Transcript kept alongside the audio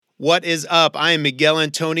What is up? I am Miguel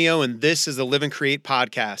Antonio, and this is the Live and Create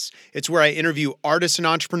podcast. It's where I interview artists and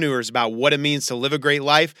entrepreneurs about what it means to live a great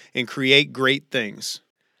life and create great things.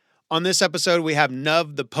 On this episode, we have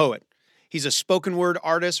Nav the Poet. He's a spoken word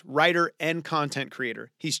artist, writer, and content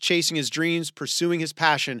creator. He's chasing his dreams, pursuing his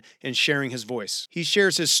passion, and sharing his voice. He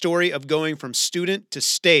shares his story of going from student to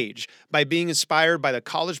stage by being inspired by the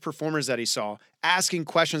college performers that he saw, asking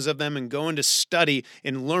questions of them, and going to study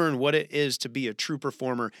and learn what it is to be a true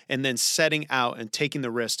performer, and then setting out and taking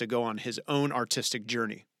the risk to go on his own artistic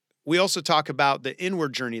journey. We also talk about the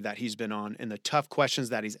inward journey that he's been on and the tough questions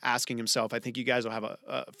that he's asking himself. I think you guys will have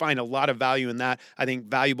find a lot of value in that. I think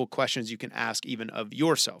valuable questions you can ask even of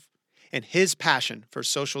yourself. And his passion for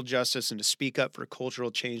social justice and to speak up for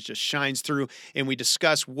cultural change just shines through. And we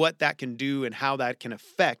discuss what that can do and how that can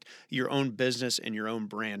affect your own business and your own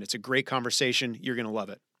brand. It's a great conversation. You're going to love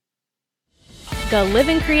it. The Live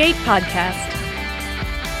and Create podcast.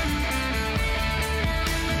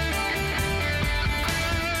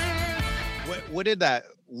 What did that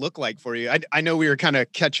look like for you? I know we were kind of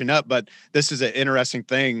catching up, but this is an interesting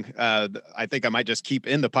thing. I think I might just keep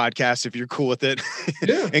in the podcast if you're cool with it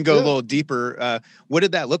and go a little deeper. What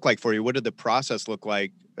did that look like for you? What did the process look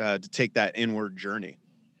like to take that inward journey?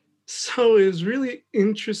 So it was really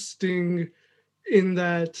interesting in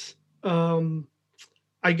that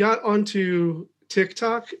I got onto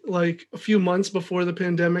TikTok like a few months before the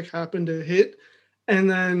pandemic happened to hit.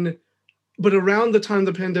 But around the time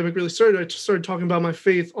the pandemic really started, I started talking about my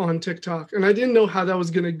faith on TikTok. And I didn't know how that was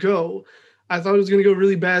going to go. I thought it was going to go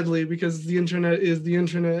really badly because the internet is the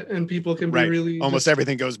internet and people can be really... Almost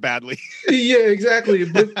everything goes badly. Yeah, exactly.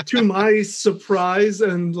 But to my surprise,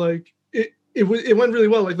 and like it went really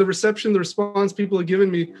well. Like the reception, the response people have given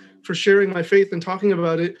me for sharing my faith and talking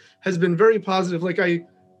about it has been very positive. Like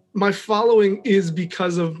my following is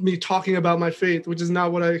because of me talking about my faith, which is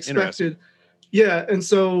not what I expected. Yeah. And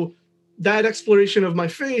so that exploration of my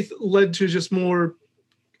faith led to just more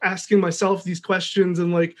asking myself these questions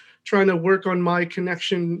and like trying to work on my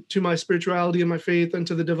connection to my spirituality and my faith and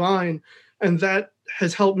to the divine. And that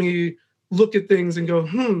has helped me look at things and go,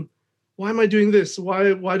 why am I doing this?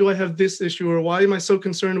 Why do I have this issue? Or why am I so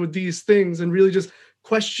concerned with these things? And really just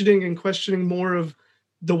questioning more of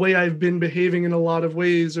the way I've been behaving in a lot of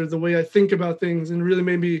ways, or the way I think about things, and really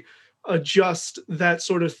made me adjust that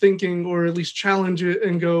sort of thinking, or at least challenge it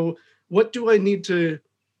and go, what do I need to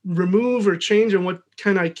remove or change, and what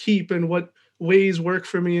can I keep, and what ways work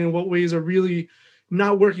for me and what ways are really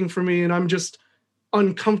not working for me, and I'm just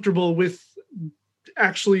uncomfortable with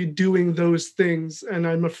actually doing those things, and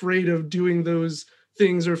I'm afraid of doing those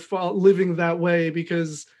things or living that way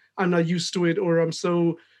because I'm not used to it, or I'm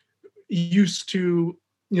so used to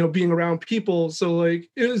being around people. So like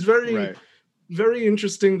it was very very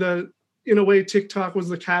interesting that in a way TikTok was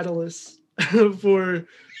the catalyst for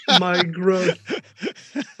my growth.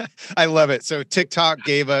 I love it. So TikTok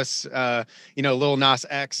gave us, Lil Nas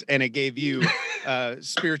X, and it gave you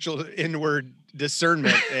spiritual inward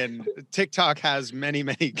discernment. And TikTok has many,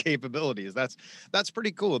 many capabilities. That's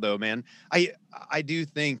pretty cool, though, man. I do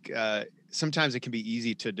think sometimes it can be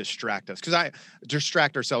easy to distract us, because I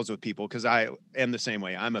distract ourselves with people, because I am the same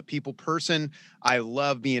way. I'm a people person. I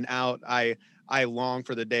love being out. I long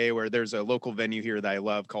for the day where there's a local venue here that I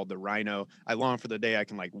love called the Rhino. I long for the day I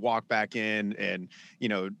can like walk back in and,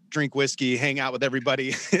 drink whiskey, hang out with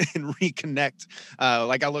everybody and reconnect.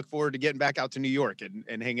 Like I look forward to getting back out to New York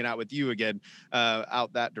and hanging out with you again,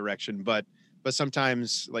 out that direction. But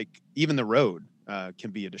sometimes like even the road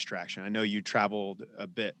can be a distraction. I know you traveled a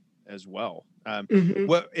bit as well.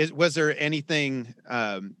 Was there anything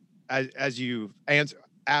as you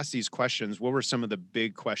ask these questions, what were some of the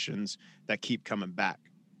big questions that keep coming back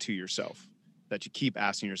to yourself, that you keep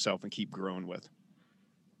asking yourself and keep growing with?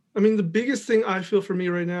 I mean, the biggest thing I feel for me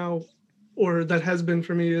right now, or that has been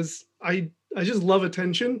for me, is I just love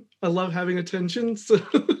attention. I love having attention. So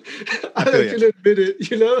I can admit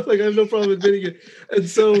it, like I have no problem admitting it. And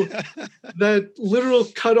so that literal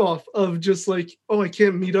cutoff of just like, I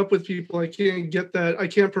can't meet up with people. I can't get that. I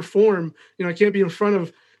can't perform. I can't be in front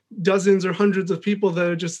of dozens or hundreds of people that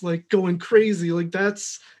are just like going crazy. Like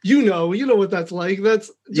that's, you know what that's like.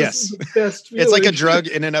 That's just the best feeling. It's like a drug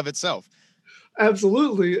in and of itself.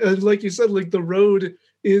 Absolutely. And like you said, like the road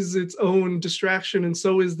is its own distraction. And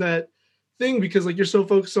so is that thing, because like you're so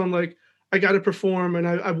focused on like, I got to perform, and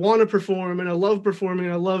I want to perform, and I love performing.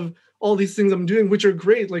 And I love all these things I'm doing, which are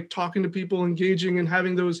great. Like talking to people, engaging, and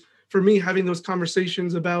having those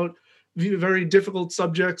conversations about very difficult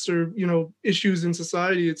subjects or, issues in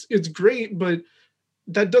society. It's great, but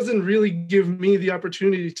that doesn't really give me the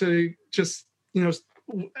opportunity to just,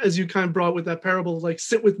 as you kind of brought with that parable, like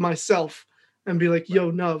sit with myself and be like,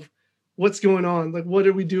 yo, Nov, what's going on? Like, what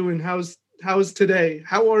are we doing? How's today?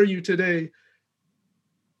 How are you today?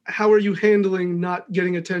 How are you handling not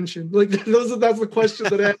getting attention? Like that's the question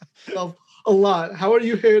that I ask myself a lot. How are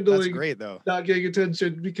you That's handling great though. not getting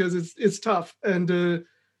attention? Because it's tough. And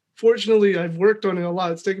fortunately I've worked on it a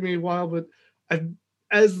lot. It's taken me a while, but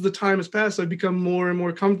as the time has passed, I've become more and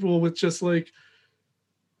more comfortable with just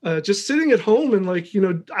sitting at home and like,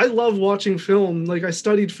 I love watching film. Like I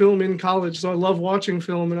studied film in college, so I love watching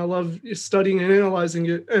film and I love studying and analyzing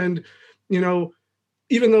it. And,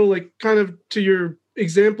 even though like kind of to your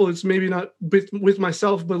example, it's maybe not with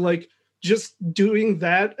myself, but like just doing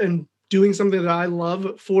that and doing something that I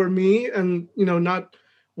love for me and, not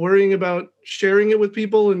worrying about sharing it with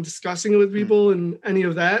people and discussing it with people and any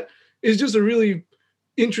of that is just a really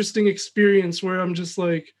interesting experience where I'm just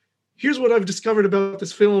like, here's what I've discovered about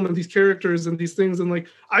this film and these characters and these things. And like,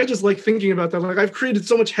 I just like thinking about that. Like I've created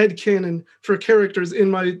so much headcanon for characters in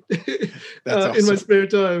my, That's in my awesome. spare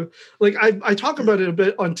time. Like I talk about it a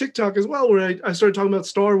bit on TikTok as well, where I started talking about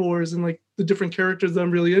Star Wars and like the different characters that I'm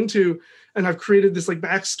really into. And I've created this like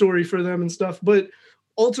backstory for them and stuff. But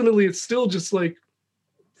ultimately it's still just like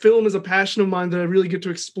film is a passion of mine that I really get to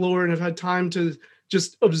explore and have had time to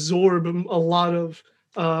just absorb a lot of.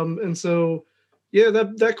 And so, yeah,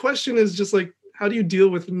 that question is just like, how do you deal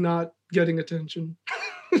with not getting attention?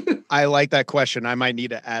 I like that question. I might need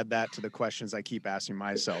to add that to the questions I keep asking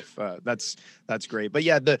myself. That's great. But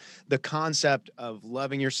yeah, the concept of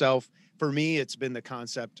loving yourself, for me, it's been the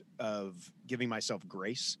concept of giving myself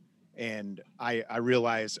grace. And I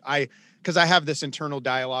realize because I have this internal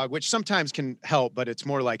dialogue, which sometimes can help, but it's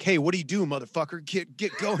more like, hey, what do you do, motherfucker?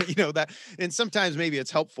 Get going, that. And sometimes maybe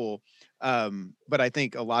it's helpful. But I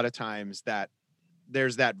think a lot of times that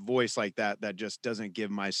there's that voice like that just doesn't give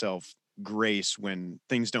myself grace when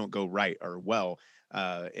things don't go right or well.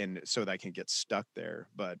 And so that I can get stuck there.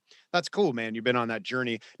 But that's cool, man. You've been on that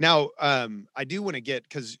journey. Now, I do want to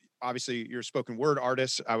because obviously you're a spoken word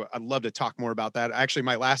artist. I'd love to talk more about that. Actually,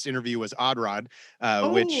 my last interview was Odd Rod,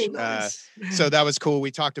 which, nice, so that was cool.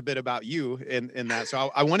 We talked a bit about you in that.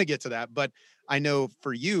 So I want to get to that, but I know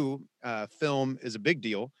for you, film is a big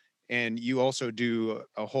deal. And you also do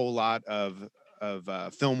a whole lot of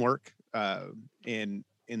film work in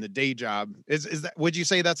the day job. Is that, would you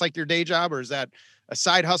say that's like your day job, or is that a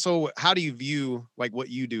side hustle? How do you view like what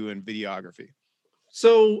you do in videography?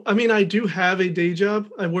 So, I mean, I do have a day job.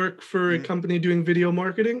 I work for a company doing video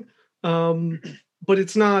marketing, but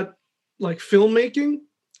it's not like filmmaking,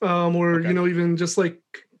 or Okay. even just like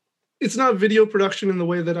it's not video production in the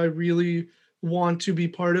way that I really want to be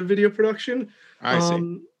part of video production. I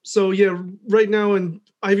see. So yeah, right now, and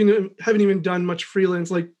I haven't even done much freelance,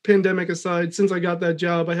 like pandemic aside. Since I got that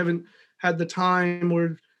job, I haven't had the time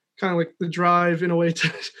or kind of like the drive in a way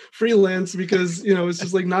to freelance because it's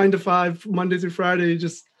just like 9 to 5, Monday through Friday.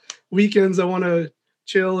 Just weekends, I want to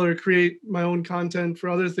chill or create my own content for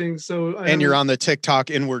other things. So and you're on the TikTok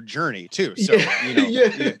inward journey too. So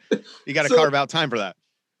yeah. you got to So, carve out time for that.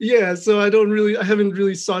 Yeah, so I haven't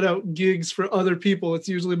really sought out gigs for other people. It's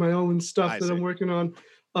usually my own stuff that I'm working on.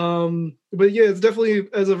 But yeah, it's definitely,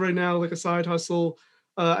 as of right now, like a side hustle.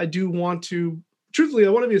 I do want to, truthfully, I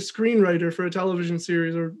want to be a screenwriter for a television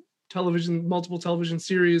series or multiple television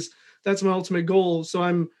series. That's my ultimate goal. So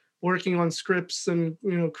I'm working on scripts and,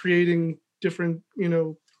 creating different,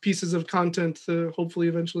 pieces of content to hopefully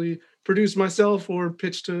eventually produce myself or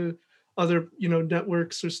pitch to other,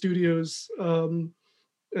 networks or studios.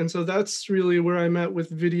 And so that's really where I'm at with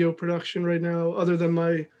video production right now, other than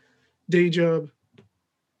my day job.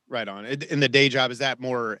 Right on. In the day job, is that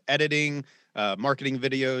more editing, marketing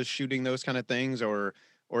videos, shooting those kind of things, or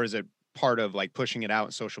is it part of like pushing it out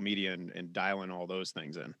in social media and dialing all those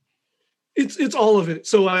things in? It's all of it.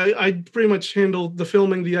 So I pretty much handle the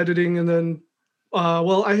filming, the editing, and then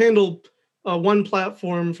I handle one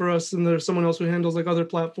platform for us, and there's someone else who handles like other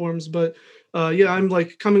platforms. But yeah, I'm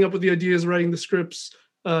like coming up with the ideas, writing the scripts,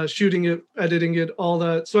 shooting it, editing it, all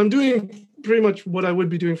that. So I'm doing pretty much what I would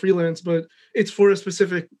be doing freelance, but it's for a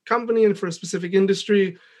specific company and for a specific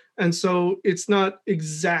industry. And so it's not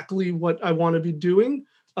exactly what I want to be doing.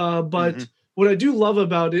 But what I do love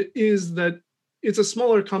about it is that it's a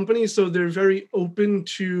smaller company. So they're very open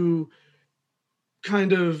to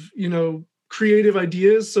kind of, creative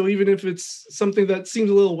ideas. So even if it's something that seems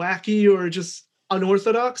a little wacky or just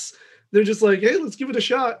unorthodox, they're just like, hey, let's give it a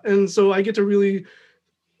shot. And so I get to really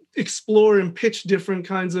explore and pitch different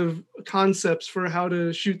kinds of concepts for how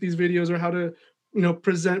to shoot these videos or how to,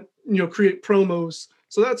 present, create promos.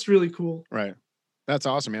 So that's really cool. Right. That's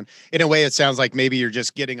awesome, man. In a way, it sounds like maybe you're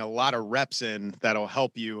just getting a lot of reps in that'll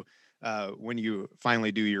help you when you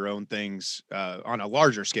finally do your own things on a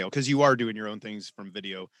larger scale, because you are doing your own things from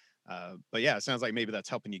video. But yeah, it sounds like maybe that's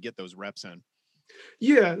helping you get those reps in.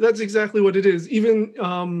 Yeah, that's exactly what it is. Even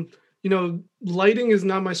lighting is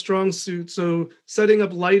not my strong suit, so setting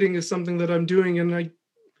up lighting is something that I'm doing, and I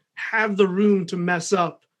have the room to mess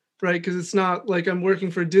up, right? Because it's not like I'm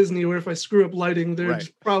working for Disney, where if I screw up lighting, they're Right.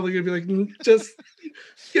 just probably gonna be like, just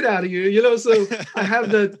get out of here, So I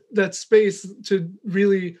have that space to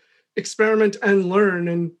really experiment and learn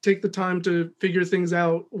and take the time to figure things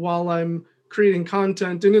out while I'm creating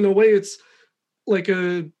content. And in a way, it's like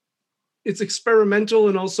it's experimental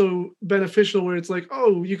and also beneficial, where it's like,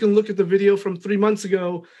 oh, you can look at the video from 3 months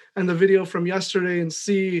ago and the video from yesterday and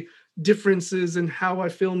see differences in how I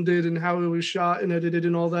filmed it and how it was shot and edited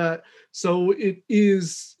and all that. So it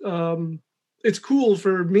is it's cool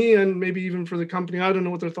for me and maybe even for the company. I don't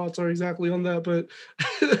know what their thoughts are exactly on that, but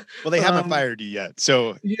Well, they haven't fired you yet,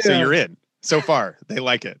 so yeah. you're in. So far, they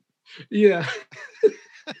like it. Yeah.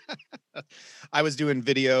 I was doing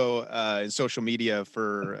video and social media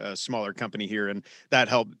for a smaller company here, and that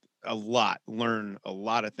helped a lot, learn a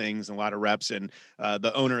lot of things and a lot of reps. And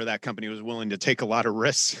the owner of that company was willing to take a lot of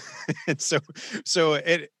risks. And so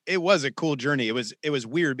it was a cool journey. It was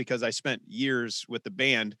weird because I spent years with the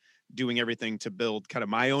band doing everything to build kind of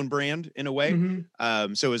my own brand in a way.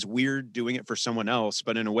 Mm-hmm. So it was weird doing it for someone else,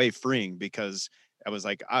 but in a way freeing, because I was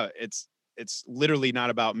like, it's literally not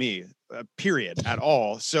about me, period, at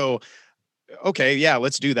all. So, okay, yeah,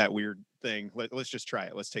 let's do that weird thing. Let's just try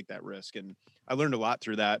it. Let's take that risk. And I learned a lot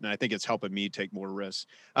through that. And I think it's helping me take more risks.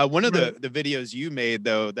 One of the videos you made,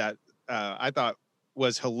 though, that I thought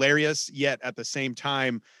was hilarious, yet at the same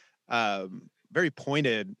time, very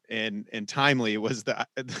pointed and timely, was the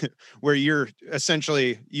where you're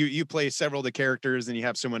essentially you play several of the characters and you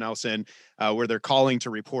have someone else in where they're calling to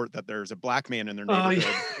report that there's a black man in their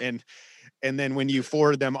neighborhood. And then when you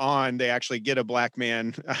forward them on, they actually get a black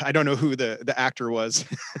man. I don't know who the actor was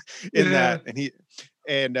in that.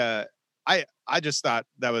 And I just thought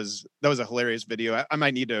that was a hilarious video. I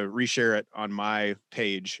might need to reshare it on my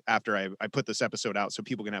page after I put this episode out so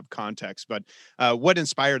people can have context. But what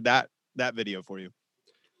inspired that video for you?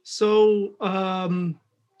 So,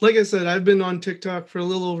 like I said, I've been on TikTok for a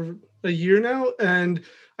little over a year now, and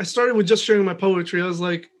I started with just sharing my poetry. I was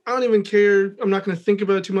like, I don't even care. I'm not going to think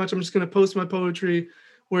about it too much. I'm just going to post my poetry.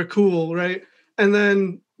 We're cool, right? And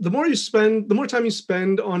then the more time you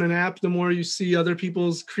spend on an app, the more you see other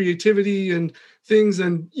people's creativity and things.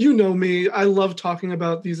 And you know me, I love talking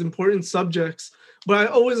about these important subjects, but I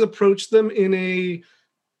always approach them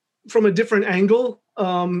from a different angle.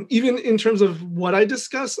 Even in terms of what I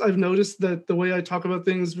discuss, I've noticed that the way I talk about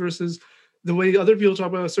things versus the way other people talk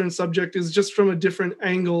about a certain subject is just from a different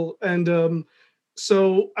angle. And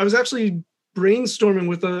so I was actually brainstorming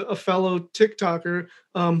with a fellow TikToker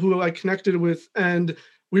who I connected with, and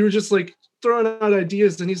we were just like throwing out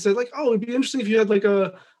ideas. And he said, like, oh, it'd be interesting if you had like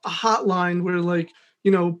a hotline where, like,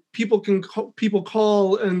 people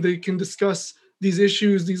call and they can discuss these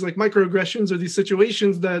issues, these like microaggressions or these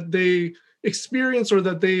situations that they experience, or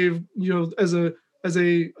that they've, as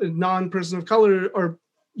a non-person of color are,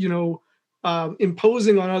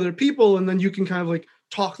 imposing on other people. And then you can kind of like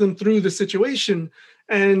talk them through the situation.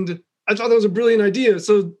 And I thought that was a brilliant idea.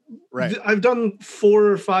 So I've done 4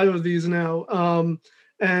 or 5 of these now.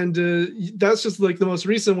 And that's just like the most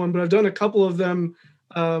recent one, but I've done a couple of them.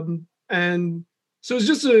 And so it's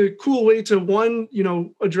just a cool way to, one,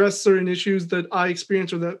 address certain issues that I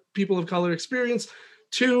experience or that people of color experience.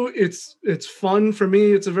 2, it's fun for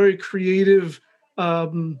me. It's a very creative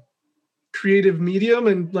medium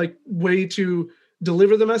and like way to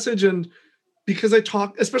deliver the message. And because I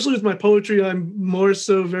talk, especially with my poetry, I'm more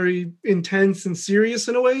so very intense and serious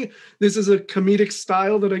in a way. This is a comedic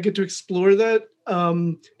style that I get to explore that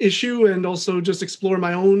issue, and also just explore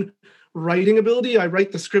my own writing ability. I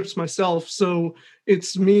write the scripts myself. So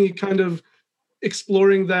it's me kind of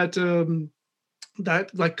exploring that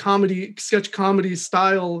that like sketch comedy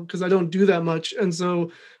style, because I don't do that much. And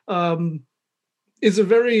so it's a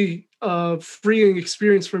very freeing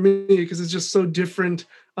experience for me, because it's just so different.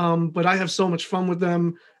 But I have so much fun with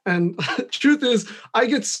them. And truth is, I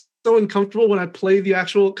get so uncomfortable when I play the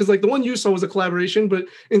actual, because like the one you saw was a collaboration, but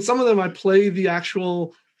in some of them I play the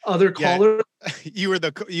actual other caller. You were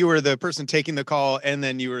the person taking the call, and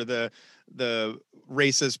then you were the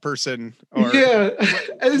racist person, or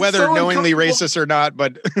whether so knowingly racist or not,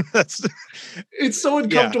 but it's so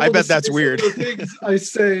uncomfortable. I bet that's weird. The things I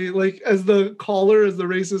say, like as the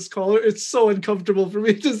racist caller, it's so uncomfortable for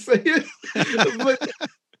me to say it. But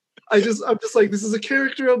I'm just like, this is a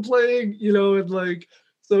character I'm playing, you know, and like,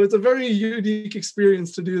 so it's a very unique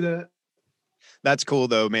experience to do that. That's cool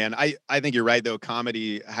though, man. I think you're right though.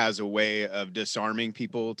 Comedy has a way of disarming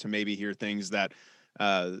people to maybe hear things that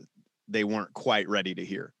uh they weren't quite ready to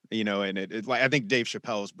hear, you know, and it like I think Dave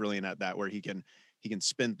Chappelle is brilliant at that, where he can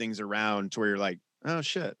spin things around to where you're like, oh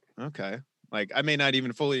shit, okay. Like I may not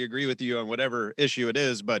even fully agree with you on whatever issue it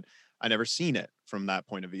is, but I never seen it from that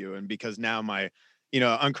point of view. And because now my, you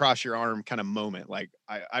know, uncross your arm kind of moment, like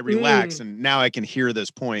I relax Mm. and now I can hear this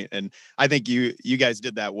point. And I think you guys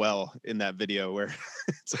did that well in that video where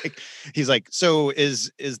it's like he's like, so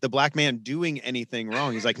is the black man doing anything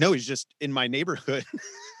wrong? He's like, no, he's just in my neighborhood.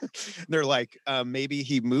 They're like, maybe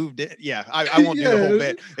he moved it. Yeah, I won't do the whole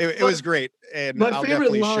Yeah, bit. It was great, and my I'll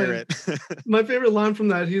favorite definitely share line, it. my favorite line from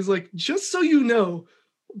that, he's like, just so you know,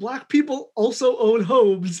 black people also own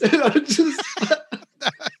homes. And I just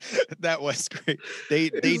That was great. They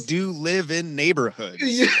it's, do live in neighborhoods,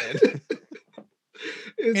 yeah, and,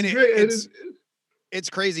 it's and great. And it's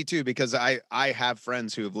crazy too, because I have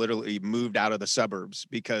friends who have literally moved out of the suburbs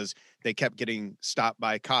because they kept getting stopped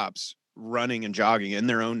by cops running and jogging in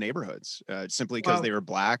their own neighborhoods, simply because wow. they were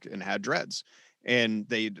black and had dreads, and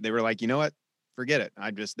they were like, you know what, forget it.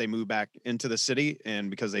 They moved back into the city, and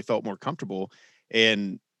because they felt more comfortable,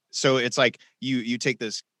 and so it's like you take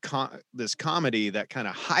this comedy that kind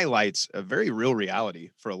of highlights a very real reality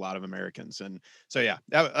for a lot of Americans, and so yeah,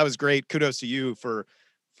 that was great. Kudos to you for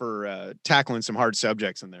tackling some hard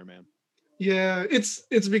subjects in there, man. Yeah, it's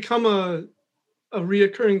become a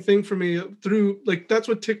reoccurring thing for me through, like, that's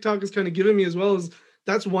what TikTok has kind of given me as well. As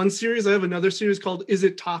that's one series. I have another series called Is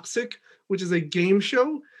It Toxic, which is a game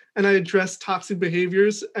show, and I address toxic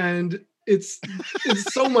behaviors, and it's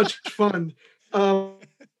so much fun. Um,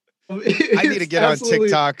 I need to it's get on absolutely,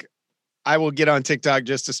 TikTok. I will get on TikTok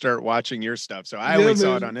just to start watching your stuff. So I yeah, only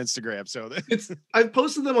saw it man. on Instagram. So I've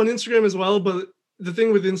posted them on Instagram as well, but the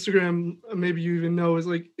thing with Instagram, maybe you even know, is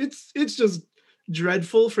like it's just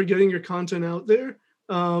dreadful for getting your content out there.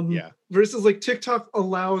 yeah, Versus like TikTok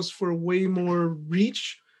allows for way more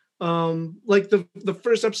reach. Like the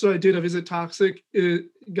first episode I did of Is It Toxic, it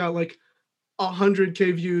got like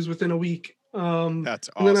 100K views within a week. that's And then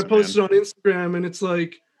I awesome, man. posted on Instagram and it's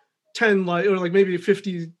like 10 like, or like maybe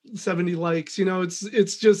 50, 70 likes. You know,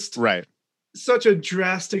 it's just Right. such a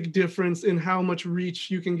drastic difference in how much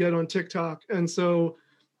reach you can get on TikTok. And so,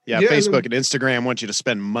 Yeah. yeah, and Facebook then, and Instagram want you to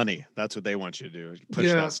spend money. That's what they want you to do. Push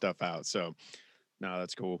yeah. that stuff out. So no,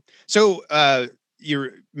 that's cool. So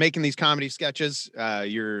you're making these comedy sketches,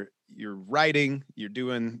 you're writing, you're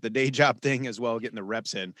doing the day job thing as well, getting the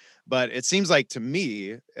reps in. But it seems like to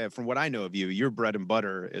me, from what I know of you, your bread and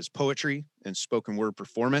butter is poetry and spoken word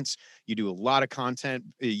performance. You do a lot of content.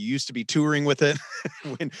 You used to be touring with it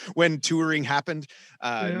when touring happened.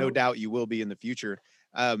 Yeah. No doubt you will be in the future.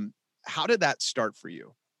 How did that start for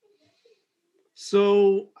you?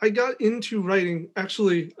 So I got into writing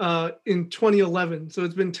actually in 2011. So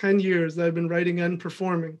it's been 10 years that I've been writing and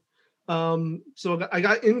performing. So I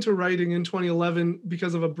got into writing in 2011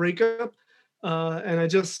 because of a breakup. And I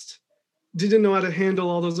just didn't know how to handle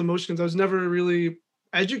all those emotions. I was never really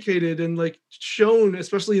educated and like shown,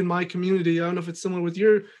 especially in my community. I don't know if it's similar with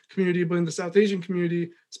your community, but in the South Asian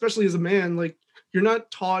community, especially as a man, like you're not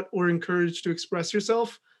taught or encouraged to express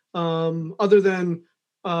yourself. Other than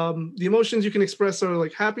the emotions you can express are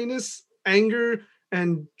like happiness, anger,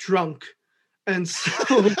 and drunk. And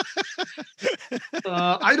so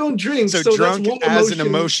I don't drink, So so that's drunk one as an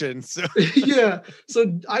emotion. emotion. So Yeah,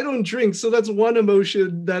 so I don't drink, so that's one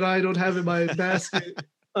emotion that I don't have in my basket.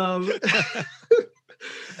 Um,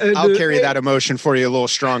 and I'll carry that emotion for you a little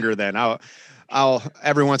stronger then. I'll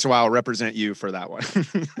every once in a while represent you for that one.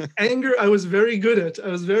 anger, I was very good at. I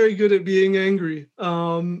was very good at being angry.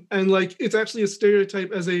 And like it's actually a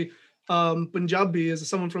stereotype as a Punjabi, as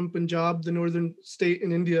someone from Punjab, the northern state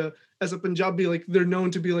in India. As a Punjabi, like they're known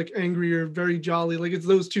to be like angry or very jolly. Like it's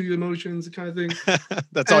those two emotions kind of thing.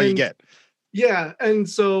 That's all you And get. yeah, and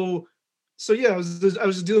so yeah, I was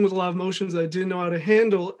just dealing with a lot of emotions that I didn't know how to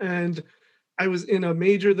handle, and I was in a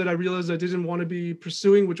major that I realized I didn't want to be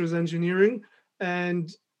pursuing, which was engineering.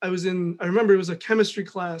 And I remember it was a chemistry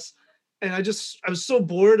class, and I was so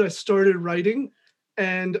bored, I started writing.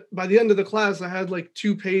 And by the end of the class, I had like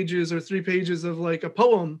 2 pages or 3 pages of like a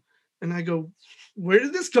poem. And I go, where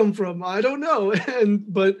did this come from? I don't know.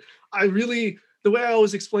 But I really, the way I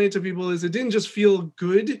always explain it to people is it didn't just feel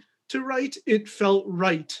good to write, it felt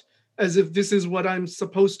right, as if this is what I'm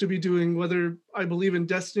supposed to be doing. Whether I believe in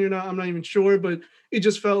destiny or not, I'm not even sure, but it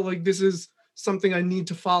just felt like this is something I need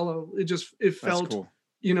to follow. It That's felt, cool.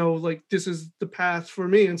 like this is the path for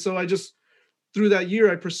me. And so I just through that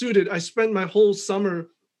year, I pursued it. I spent my whole summer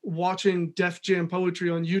watching Def Jam poetry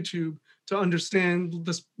on YouTube to understand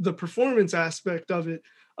the performance aspect of it.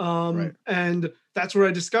 Right. And that's where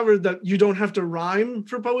I discovered that you don't have to rhyme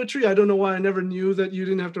for poetry. I don't know why I never knew that you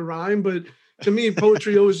didn't have to rhyme, but to me,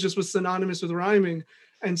 poetry always just was synonymous with rhyming.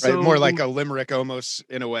 And so Right, more like a limerick almost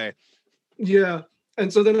in a way. yeah.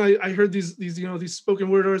 And so then I heard these these spoken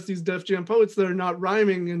word artists, these Def Jam poets that are not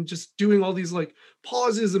rhyming and just doing all these like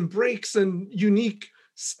pauses and breaks and unique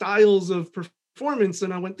styles of performance.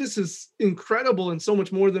 And I went, this is incredible and so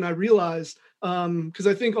much more than I realized. Because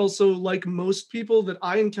I think also, like most people that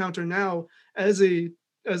I encounter now as a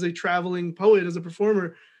traveling poet, as a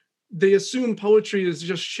performer, they assume poetry is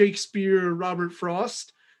just Shakespeare or Robert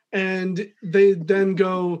Frost. And they then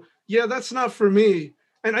go, yeah, that's not for me.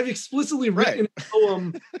 And I've explicitly written a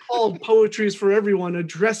poem called Poetry is for Everyone,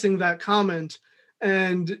 addressing that comment.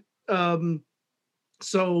 And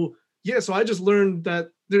so I just learned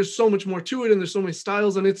that there's so much more to it, and there's so many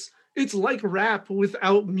styles, and it's like rap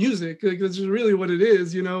without music. Like, that's really what it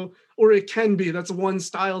is, or it can be. That's one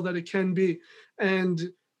style that it can be. And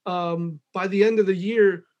by the end of the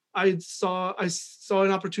year, I saw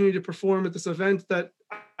an opportunity to perform at this event that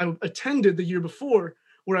I attended the year before,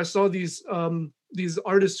 where I saw these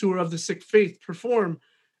artists who are of the Sikh faith perform.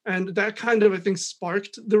 And that kind of, I think,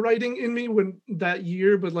 sparked the writing in me that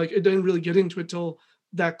year, but like it didn't really get into it till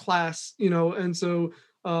that class, And so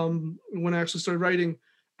when I actually started writing,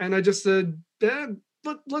 and I just said, Dad,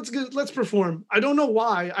 let's perform. I don't know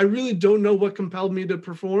why. I really don't know what compelled me to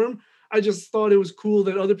perform. I just thought it was cool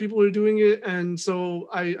that other people were doing it. And so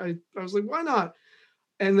I was like, why not?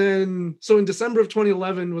 And then, so in December of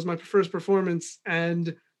 2011 was my first performance,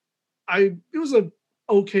 and it was a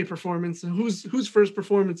okay performance. And whose first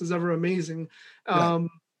performance is ever amazing? Right.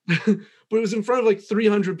 But it was in front of like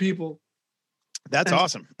 300 people. That's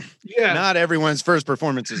awesome. Yeah. Not everyone's first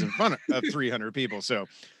performance is in front of 300 people. So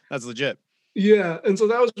that's legit. Yeah. And so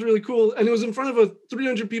that was really cool. And it was in front of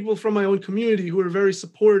 300 people from my own community who were very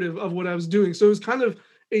supportive of what I was doing. So it was kind of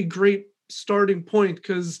a great starting point,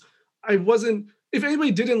 because if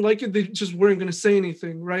anybody didn't like it, they just weren't going to say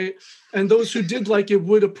anything, right? And those who did like it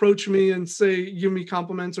would approach me and give me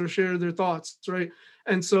compliments or share their thoughts, right?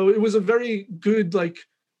 And so it was a very good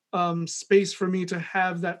space for me to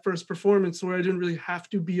have that first performance where I didn't really have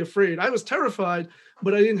to be afraid. I was terrified,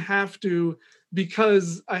 but I didn't have to,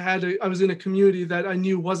 because I was in a community that I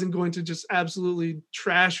knew wasn't going to just absolutely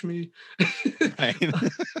trash me. Right.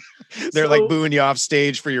 They're like booing you off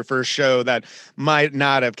stage for your first show that might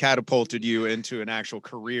not have catapulted you into an actual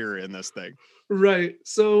career in this thing. Right.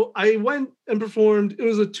 So I went and performed. It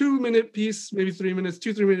was a 2-minute piece, maybe 3 minutes,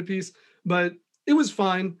 2-3 minute piece, but it was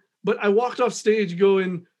fine. But I walked off stage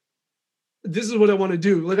going, this is what I want to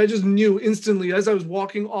do. Like, I just knew instantly as I was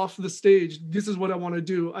walking off the stage, this is what I want to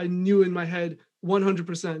do. I knew in my head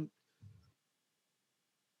 100%.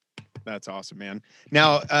 That's awesome, man.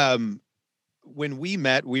 Now, when we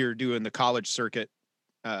met, we were doing the college circuit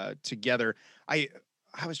together. I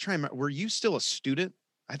was trying, were you still a student?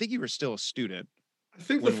 I think you were still a student. I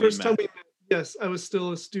think the first time we met, yes, I was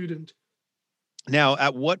still a student. Now,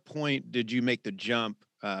 at what point did you make the jump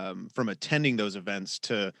from attending those events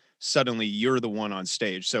to suddenly you're the one on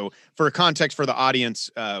stage? So for context for the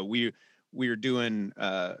audience, we are doing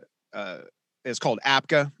it's called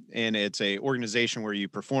APCA, and it's a organization where you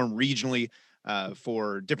perform regionally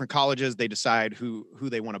for different colleges. They decide who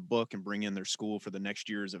they want to book and bring in their school for the next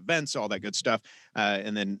year's events, all that good stuff.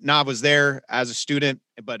 And then Nav was there as a student,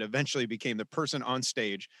 but eventually became the person on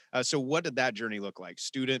stage. So what did that journey look like,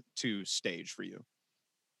 student to stage, for you?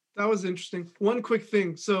 That was interesting. One quick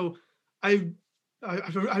thing. So I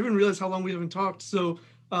haven't realized how long we haven't talked. So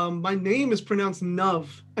my name is pronounced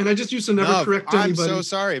Nav, and I just used to never correct anybody. I'm so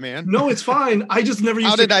sorry, man. No, it's fine. I just never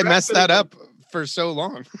used How to did I mess that anybody. up for so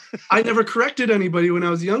long? I never corrected anybody when I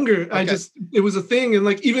was younger. Okay. It was a thing. And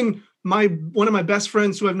like, even one of my best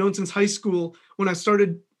friends who I've known since high school, when I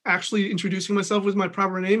started actually introducing myself with my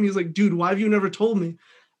proper name, he's like, dude, why have you never told me?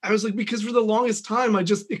 I was like, because for the longest time, I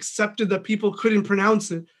just accepted that people couldn't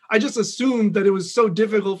pronounce it. I just assumed that it was so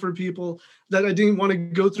difficult for people that I didn't want to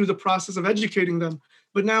go through the process of educating them.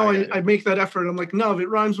 But now I make that effort. I'm like, Nav, it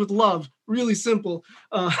rhymes with love. Really simple.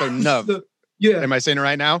 So Nav. Yeah. Am I saying it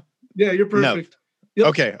right now? Yeah, you're perfect. Yep.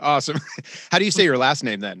 Okay, awesome. How do you say your last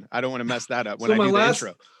name then? I don't want to mess that up when I do the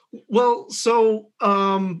intro. Well, so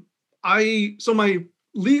my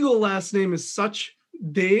legal last name is Such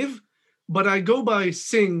Dave, but I go by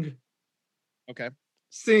Singh. Okay.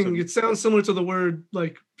 Singh. It sounds similar to the word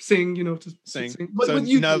like sing, to sing. But so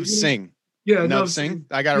Nav Singh. Yeah, Nav Singh.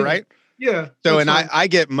 I got it right? Yeah. So, and I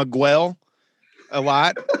get Miguel a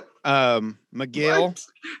lot. Miguel. What?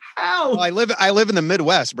 How? Well, I live in the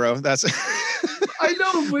Midwest, bro. That's I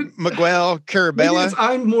know, but Miguel, maybe Carabella.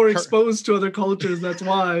 I'm more exposed to other cultures. That's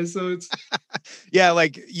why. So it's Yeah,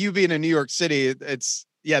 like you being in New York City, it's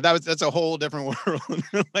that's a whole different world.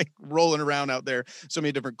 Like rolling around out there, so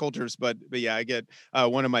many different cultures. But yeah, I get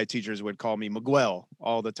one of my teachers would call me Miguel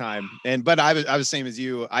all the time. But I was same as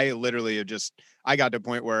you. I literally I got to a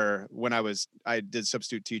point where when I did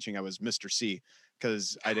substitute teaching, I was Mr. C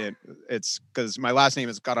because it's because my last name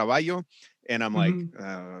is Caraballo. And I'm like, mhm.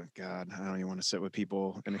 oh God, I don't even want to sit with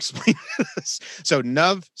people and explain this. So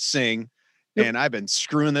Nav Singh, Yep. and I've been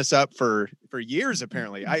screwing this up for years.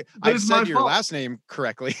 Apparently, But I've it's said my your fault. last name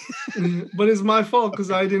correctly. But it's my fault because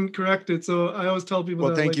Okay. I didn't correct it. So I always tell people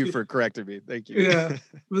Well, that, thank like, you for correcting me. Thank you. yeah,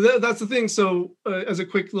 but that's the thing. So as a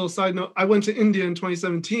quick little side note, I went to India in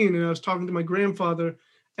 2017, and I was talking to my grandfather,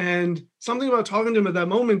 and something about talking to him at that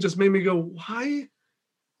moment just made me go, why?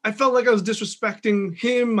 I felt like I was disrespecting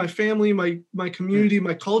him, my family, my Mm. community,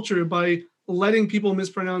 my culture by letting people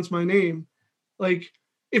mispronounce my name. Like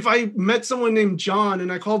if I met someone named John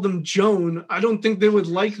and I called them Joan, I don't think they would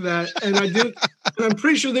like that. And I did, and I'm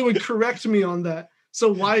pretty sure they would correct me on that.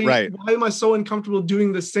 So Right. why am I so uncomfortable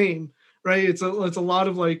doing the same? Right? It's a lot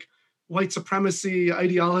of like white supremacy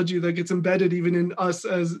ideology that gets embedded even in us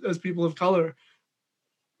as people of color.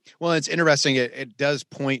 Well, it's interesting. It does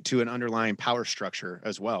point to an underlying power structure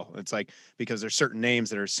as well. It's like because there's certain names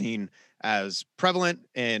that are seen as prevalent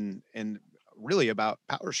and really about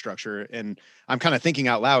power structure. And I'm kind of thinking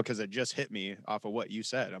out loud because it just hit me off of what you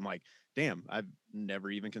said. I'm like, damn, I've never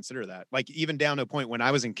even considered that. Like even down to a point when I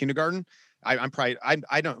was in kindergarten, I'm probably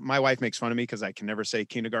I don't. My wife makes fun of me because I can never say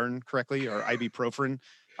kindergarten correctly or ibuprofen.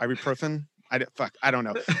 Fuck, I don't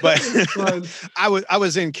know, but It's fine. I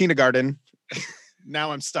was in kindergarten.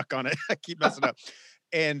 Now I'm stuck on it. I keep messing up.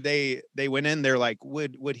 And they went in, they're like,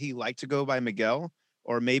 would he like to go by Miguel?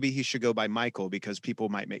 Or maybe he should go by Michael because people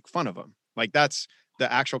might make fun of him. Like that's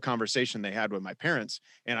the actual conversation they had with my parents.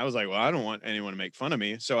 And I was like, well, I don't want anyone to make fun of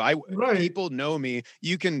me. So Right. people know me.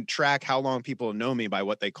 You can track how long people know me by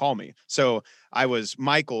what they call me. So I was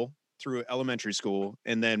Michael through elementary school,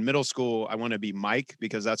 and then middle school, I want to be Mike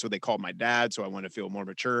because that's what they called my dad. So I want to feel more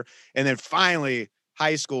mature. And then finally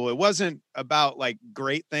high school, it wasn't about like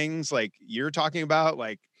great things like you're talking about,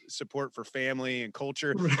 like support for family and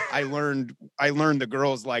culture. I learned the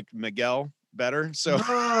girls like Miguel better. So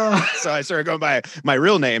Ah, so I started going by my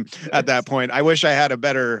real name at that point. I wish I had a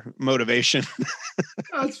better motivation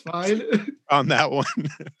that's fine. on that one.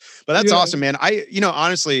 But that's Yeah. awesome, man.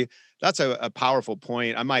 Honestly, that's a powerful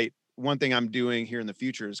point. One thing I'm doing here in the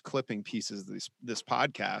future is clipping pieces of this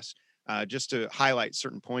podcast just to highlight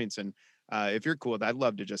certain points. And if you're cool with that, I'd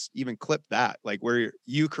love to just even clip that, like where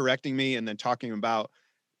you correcting me and then talking about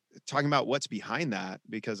what's behind that,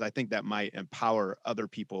 because I think that might empower other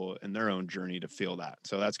people in their own journey to feel that.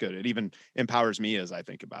 So that's good. It even empowers me as I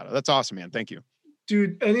think about it. That's awesome, man. Thank you.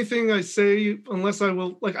 Dude, anything I say, unless I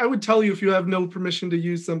will, like, I would tell you if you have no permission to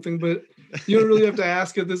use something, but you don't really have to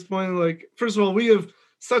ask at this point. Like, first of all, we have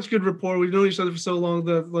such good rapport. We've known each other for so long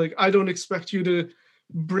that, like, I don't expect you to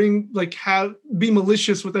be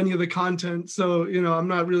malicious with any of the content. So, I'm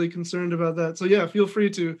not really concerned about that. So, yeah, feel free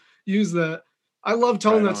to use that. I love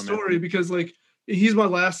telling Right that on, man. story because, like, he's my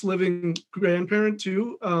last living grandparent,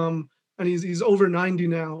 too. And he's over 90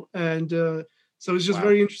 now. And, so it's just Wow.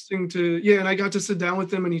 very interesting and I got to sit down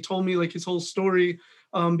with him and he told me like his whole story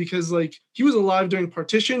because like he was alive during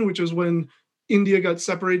partition, which was when India got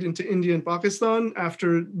separated into India and Pakistan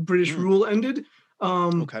after British Mm, rule ended.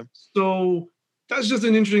 Um, okay. so that's just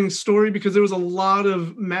an interesting story because there was a lot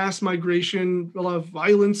of mass migration, a lot of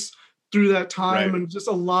violence through that time, Right. and just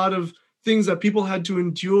a lot of things that people had to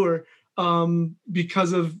endure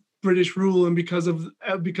because of British rule and because of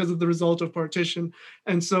the result of partition.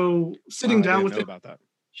 And so sitting Wow. I down didn't with know him, about that.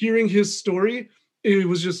 hearing his story, it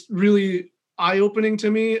was just really eye-opening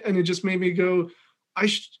to me, and it just made me go, I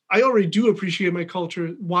already do appreciate my culture.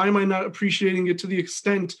 Why am I not appreciating it to the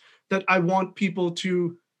extent that I want people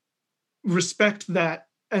to respect that,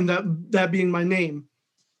 and that being my name?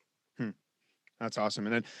 Hmm. That's awesome.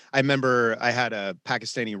 And then I remember I had a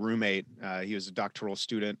Pakistani roommate. He was a doctoral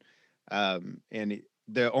student.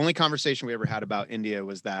 The only conversation we ever had about India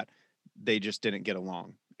was that they just didn't get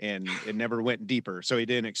along and it never went deeper. So he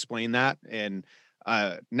didn't explain that. And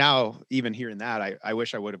now even hearing that, I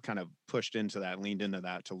wish I would have kind of pushed into that, leaned into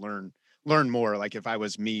that to learn more. Like if I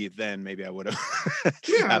was me, then maybe I would have at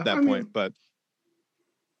Yeah, I that point, mean, but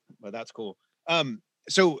that's cool.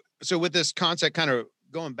 So with this concept kind of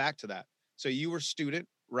going back to that, so you were student,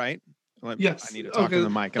 right? I yes. need to talk in Okay, the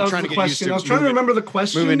mic. that I'm was trying the to get used question. I to was trying to remember the moving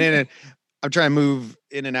question. in. I'm trying to move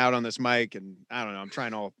in and out on this mic, and I don't know, I'm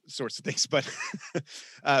trying all sorts of things, but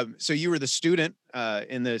so you were the student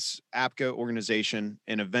in this APCA organization,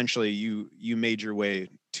 and eventually you made your way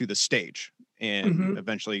to the stage, and Mhm.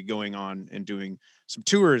 eventually going on and doing some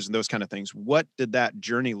tours and those kind of things. What did that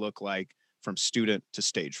journey look like from student to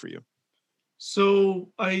stage for you?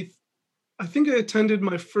 So I think I attended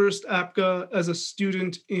my first APCA as a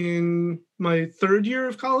student in my third year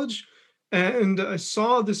of college, and I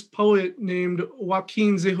saw this poet named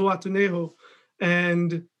Joaquin Zehuatanejo,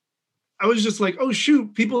 and I was just like, oh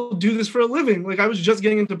shoot, people do this for a living. Like I was just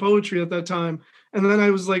getting into poetry at that time. And then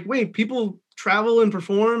I was like, wait, people travel and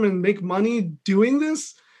perform and make money doing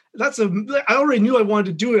this? I already knew I wanted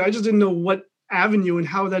to do it. I just didn't know what avenue and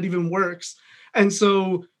how that even works. And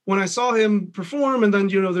so when I saw him perform, and then,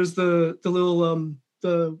 there's the little,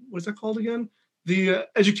 what's that called again? The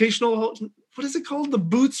educational, what is it called? The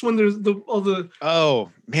booths when there's all the, Oh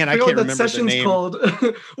man, I I forgot what can't that remember the session's name. called.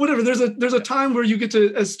 Whatever. There's a time where you get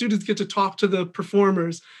to, as students, get to talk to the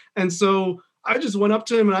performers, and so I just went up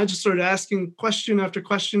to him and I just started asking question after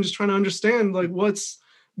question, just trying to understand like what's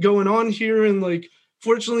going on here. And like,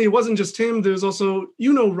 fortunately, it wasn't just him. There's also,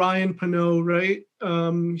 Ryan Pinot, right?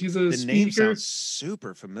 He's a The name speaker. sounds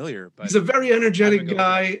super familiar, but He's a very I haven't energetic go look it up.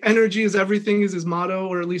 guy. Energy is everything is his motto,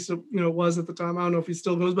 or at least was at the time. I don't know if he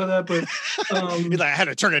still goes by that, but He's like, I had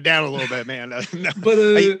to turn it down a little bit, man. No, but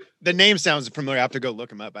the name sounds familiar. I have to go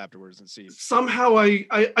look him up afterwards and see. somehow I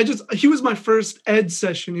just, he was my first ed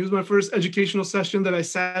session. He was my first educational session that I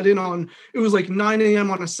sat in on. It was like 9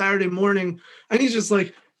 a.m. on a Saturday morning, and he's just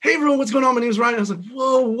like, "Hey everyone, what's going on? My name's Ryan." I was like,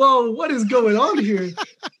 "Whoa, what is going on here?"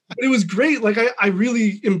 But it was great. Like I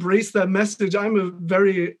really embraced that message. I'm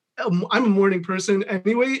a morning person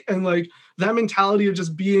anyway, and like that mentality of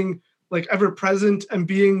just being like ever present and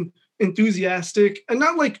being enthusiastic and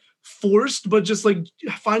not like forced, but just like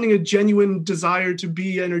finding a genuine desire to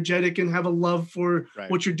be energetic and have a love for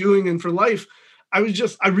Right. what you're doing and for life. I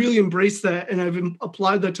really embraced that, and I've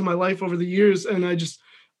applied that to my life over the years. And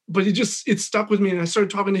but it stuck with me. And I started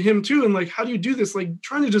talking to him too. And like, how do you do this? Like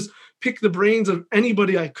trying to just pick the brains of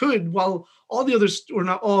anybody I could, while all the others, or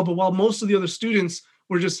not all, but while most of the other students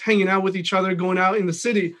were just hanging out with each other, going out in the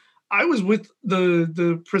city. I was with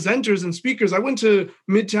the presenters and speakers. I went to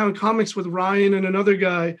Midtown Comics with Ryan and another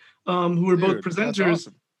guy, who were both Dude, that's presenters.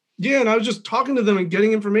 awesome. Yeah, and I was just talking to them and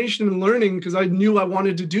getting information and learning because I knew I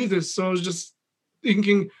wanted to do this. So I was just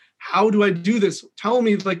thinking, how do I do this? Tell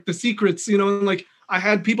me like the secrets, and like I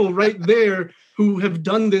had people right there who have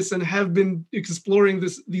done this and have been exploring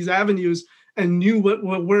these avenues and knew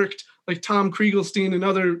what worked, like Tom Kriegelstein,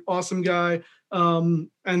 another awesome guy,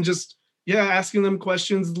 and just asking them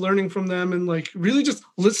questions, learning from them, and like really just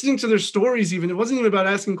listening to their stories. Even it wasn't even about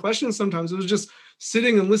asking questions. Sometimes it was just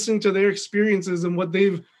sitting and listening to their experiences and what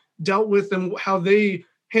they've dealt with and how they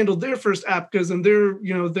handled their first APCAs and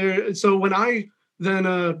their. So when I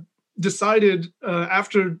then decided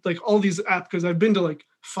after like all these APCAs, I've been to like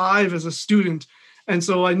 5 as a student, and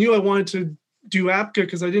so I knew I wanted to do APCA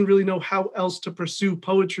because I didn't really know how else to pursue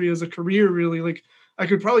poetry as a career. Really, like I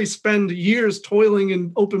could probably spend years toiling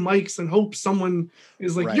in open mics and hope someone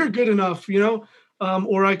is like, Right. "You're good enough,"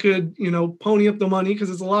 or I could, pony up the money because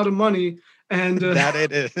it's a lot of money. And That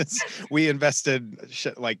it is. We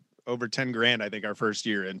invested like over 10 grand, I think, our first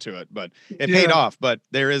year into it, but it paid off. But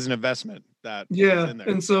there is an investment that is in there.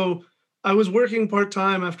 And so I was working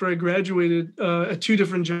part-time after I graduated at 2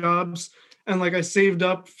 different jobs. And like I saved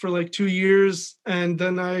up for like 2 years. And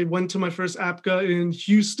then I went to my first APCA in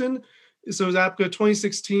Houston. So it was APCA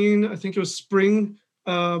 2016. I think it was spring.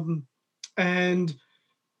 And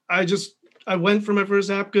I went for my first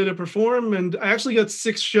APCA to perform, and I actually got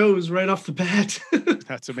 6 shows right off the bat.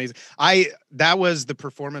 That's amazing. That was the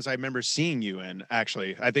performance I remember seeing you in,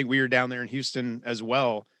 actually. I think we were down there in Houston as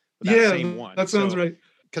well for that same one. That sounds right.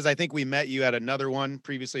 Because I think we met you at another one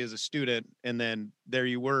previously as a student, and then there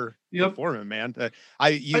you were performing, man.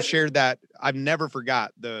 You shared that. I've never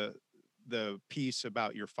forgot the piece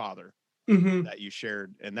about your father that you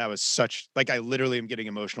shared, and that was such, like, I literally am getting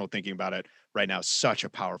emotional thinking about it right now. Such a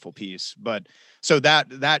powerful piece. But so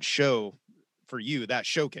that show for you, that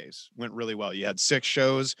showcase went really well. You had 6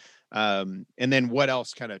 shows, and then what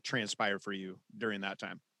else kind of transpired for you during that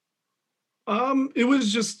time? It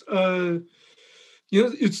was just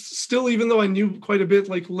it's still, even though I knew quite a bit,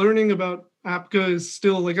 like learning about APCA is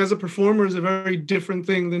still, like, as a performer, is a very different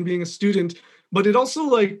thing than being a student. But it also,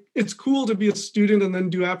 like, it's cool to be a student and then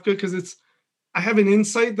do APCA because I have an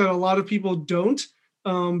insight that a lot of people don't,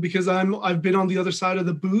 because I've been on the other side of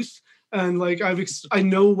the booth. and like I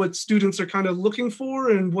know what students are kind of looking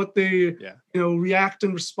for and what they react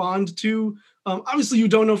and respond to. Obviously, you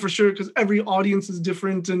don't know for sure because every audience is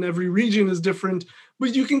different and every region is different,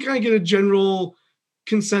 but you can kind of get a general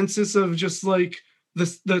consensus of just like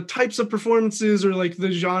the types of performances or like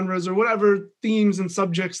the genres or whatever themes and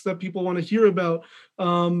subjects that people want to hear about.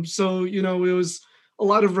 So it was a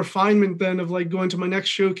lot of refinement then of like going to my next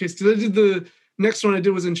showcase, because I did the next one I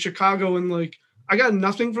did was in Chicago, and like I got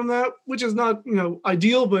nothing from that, which is not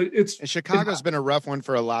ideal, but and Chicago's been a rough one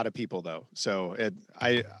for a lot of people though. So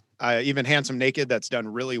I even Handsome Naked, that's done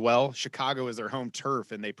really well. Chicago is their home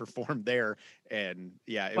turf, and they performed there, and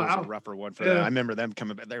it was a rougher one for them. I remember them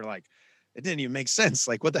coming back. They're like, it didn't even make sense.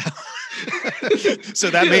 Like, what the hell? So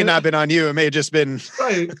that may not have been on you. It may have just been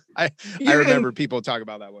right. I remember people talk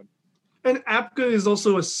about that one. And APCA is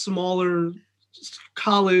also a smaller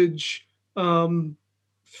college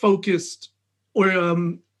focused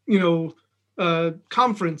or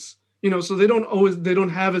conference, so they don't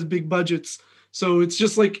have as big budgets. So it's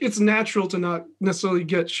just like, it's natural to not necessarily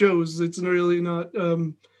get shows. It's really not,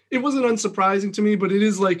 it wasn't unsurprising to me, but it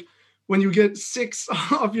is like when you get 6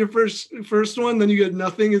 off your first one, then you get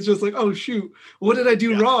nothing. It's just like, oh shoot, what did I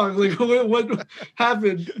do wrong? Like what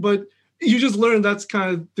happened? But you just learn that's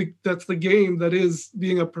kind of that's the game that is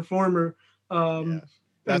being a performer.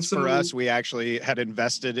 That's for us. We actually had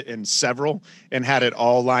invested in several and had it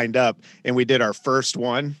all lined up, and we did our first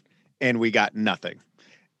one and we got nothing.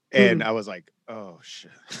 And I was like, oh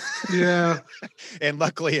shit. Yeah. And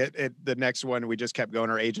luckily the next one, we just kept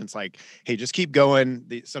going. Our agent's like, hey, just keep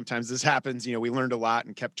going. Sometimes this happens. We learned a lot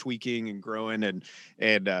and kept tweaking and growing, and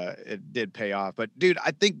it did pay off. But dude,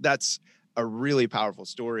 I think that's a really powerful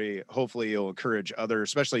story. Hopefully it'll encourage other,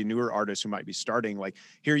 especially newer artists who might be starting. Like,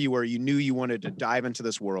 here you were, you knew you wanted to dive into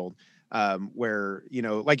this world where,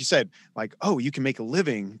 like you said, like, oh, you can make a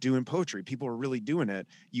living doing poetry. People are really doing it.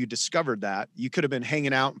 You discovered that. You could have been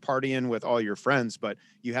hanging out and partying with all your friends, but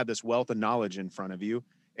you had this wealth of knowledge in front of you,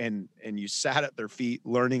 and you sat at their feet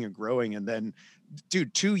learning and growing. And then,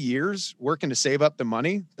 dude, 2 years working to save up the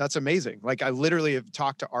money. That's amazing. Like, I literally have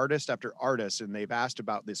talked to artist after artist, and they've asked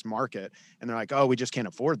about this market, and they're like, oh, we just can't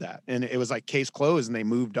afford that. And it was like case closed, and they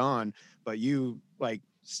moved on. But you like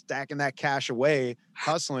stacking that cash away,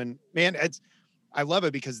 hustling, man, I love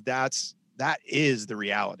it, because that is the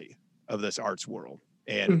reality of this arts world.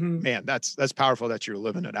 And man, that's powerful that you're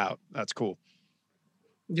living it out. That's cool.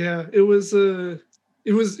 Yeah, it was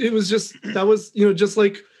just, that was, just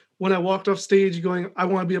like when I walked off stage going, I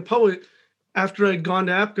want to be a poet. After I'd gone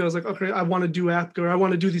to APCA, I was like, okay, I want to do APCA, or I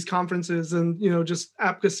want to do these conferences. And, just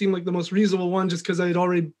APCA seemed like the most reasonable one, just because I had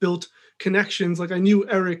already built connections. Like, I knew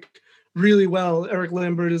Eric really well. Eric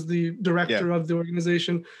Lambert is the director of the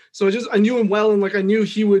organization. So I knew him well. And like, I knew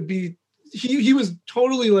he would be, he was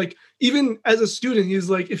totally like, even as a student, he's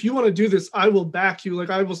like, if you want to do this, I will back you. Like,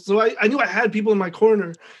 I will. So I knew I had people in my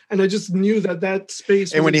corner, and I just knew that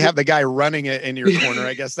space. And when you have the guy running it in your corner,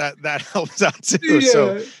 I guess that helps out too. Yeah.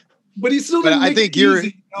 So, but he's still. But I think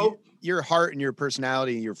your heart and your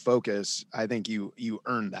personality and your focus, I think you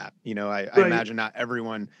earned that. I imagine not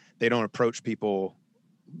everyone, they don't approach people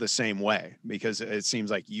the same way, because it seems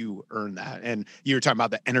like you earn that. And you were talking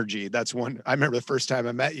about the energy. That's one, I remember the first time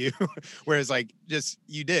I met you, where it's like,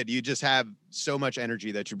 you just have so much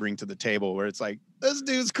energy that you bring to the table, where it's like, this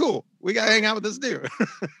dude's cool. We got to hang out with this dude.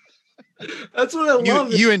 That's what I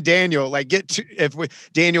love. You and Daniel, like,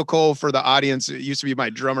 Daniel Cole, for the audience, used to be my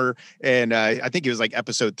drummer. And I think it was like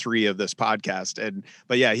episode 3 of this podcast.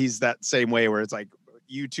 But yeah, he's that same way, where it's like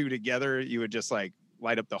you two together, you would just like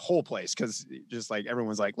light up the whole place, because just like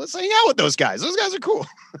everyone's like, let's hang out with those guys. Those guys are cool.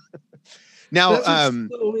 Now,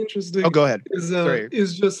 so interesting. Oh, go ahead.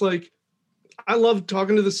 Is just like, I love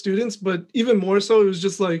talking to the students, but even more so, it was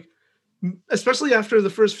just like, especially after the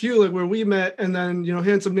first few, like where we met, and then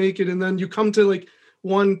Handsome Naked, and then you come to like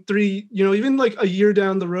 1, 3, even like a year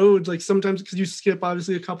down the road, like sometimes, because you skip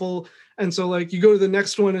obviously a couple, and so like you go to the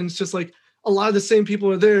next one, and it's just like a lot of the same people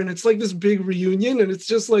are there, and it's like this big reunion, and it's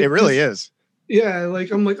just like, it really is. Yeah,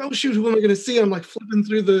 like I'm like, oh shoot, who am I going to see? I'm like flipping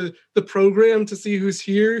through the program to see who's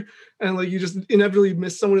here, and like you just inevitably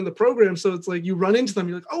miss someone in the program. So it's like you run into them,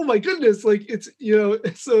 you're like, oh my goodness, like it's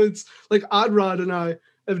so it's like Odd Rod and I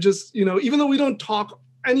have just even though we don't talk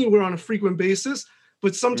anywhere on a frequent basis,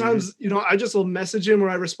 but sometimes I just will message him, or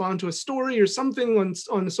I respond to a story or something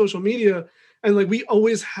on social media, and like we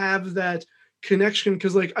always have that connection,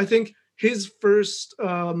 because like I think his first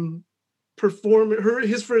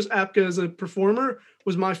his first APCA as a performer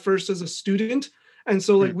was my first as a student, and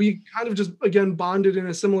so like we kind of just again bonded in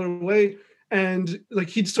a similar way. And like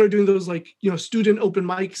he'd start doing those like, student open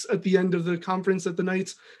mics at the end of the conference at the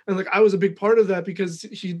nights. And like I was a big part of that because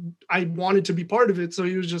I wanted to be part of it. So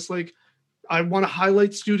he was just like, I want to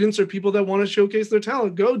highlight students or people that want to showcase their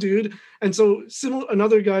talent. Go, dude. And so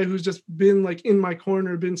another guy who's just been like in my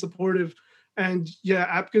corner, been supportive. And yeah,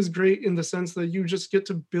 APCA is great in the sense that you just get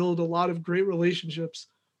to build a lot of great relationships.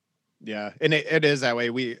 Yeah. And it is that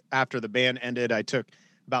way. After the band ended, I took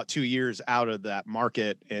about 2 years out of that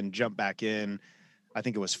market and jumped back in. I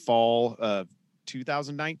think it was fall of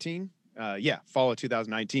 2019. Fall of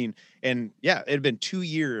 2019. And yeah, it had been 2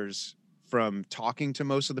 years from talking to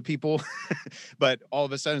most of the people, but all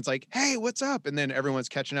of a sudden it's like, hey, what's up? And then everyone's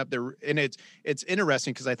catching up there. And it's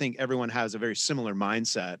interesting because I think everyone has a very similar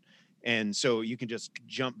mindset. And so you can just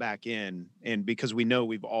jump back in, and because we know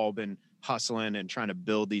we've all been hustling and trying to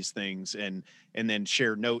build these things and then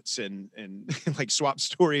share notes and like swap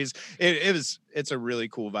stories. It's a really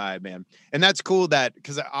cool vibe, man. And that's cool that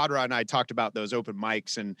because Adra and I talked about those open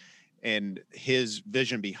mics and his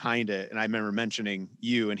vision behind it. And I remember mentioning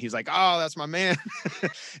you, and he's like, oh, that's my man.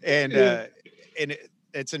 And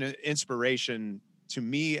it's an inspiration to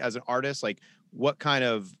me as an artist. Like what kind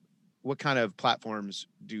of platforms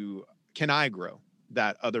can I grow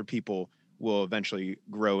that other people will eventually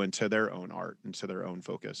grow into their own art, into their own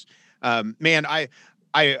focus. Man, I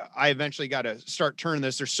eventually got to start turning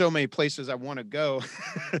this. There's so many places I want to go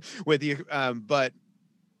with you. But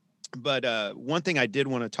one thing I did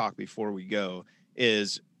want to talk before we go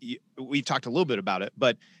is we talked a little bit about it,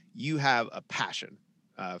 but you have a passion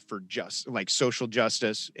for just like social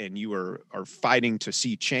justice, and you are fighting to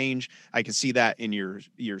see change. I can see that in your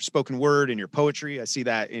spoken word and your poetry. I see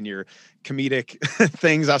that in your comedic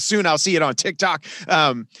things. I'll see it on TikTok.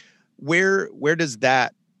 Where does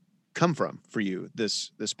that come from for you?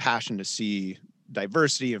 This passion to see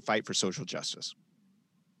diversity and fight for social justice.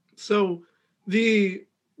 So the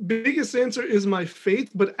biggest answer is my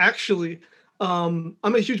faith, but actually, I'm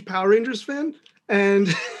a huge Power Rangers fan.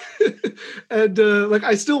 And like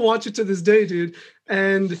I still watch it to this day, dude.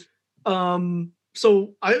 And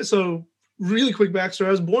so really quick backstory.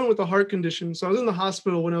 I was born with a heart condition, so I was in the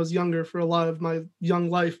hospital when I was younger for a lot of my young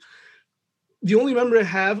life. The only memory I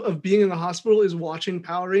have of being in the hospital is watching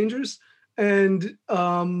Power Rangers, and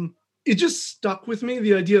it just stuck with me.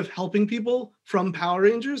 The idea of helping people from Power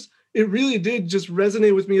Rangers, it really did just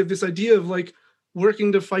resonate with me. Of this idea of like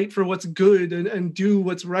working to fight for what's good and do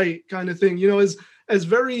what's right kind of thing, as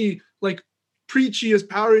very like preachy as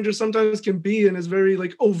Power Rangers sometimes can be, and as very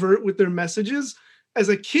like overt with their messages. As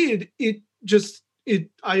a kid,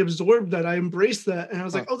 I absorbed that, I embraced that, and I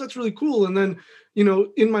was like, oh, that's really cool. And then,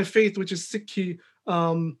 in my faith, which is Sikhi,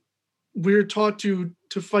 we're taught to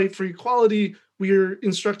fight for equality. We're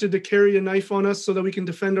instructed to carry a knife on us so that we can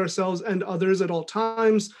defend ourselves and others at all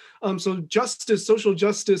times. So justice, social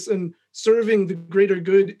justice, and serving the greater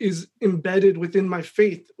good is embedded within my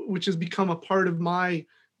faith, which has become a part of my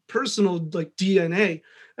personal like DNA.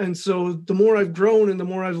 And so the more I've grown and the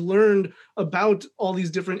more I've learned about all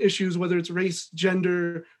these different issues, whether it's race,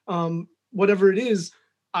 gender, whatever it is,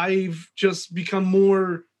 I've just become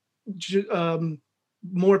more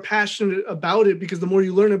passionate about it, because the more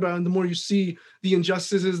you learn about it and the more you see the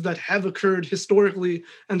injustices that have occurred historically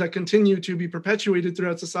and that continue to be perpetuated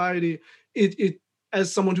throughout society, it as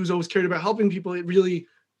someone who's always cared about helping people, it really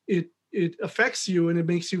it affects you, and it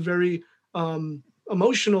makes you very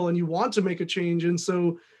emotional, and you want to make a change. And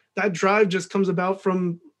so that drive just comes about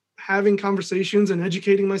from having conversations and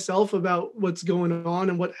educating myself about what's going on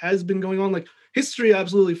and what has been going on. Like history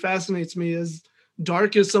absolutely fascinates me. As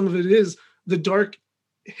dark as some of it is, the dark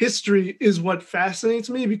history is what fascinates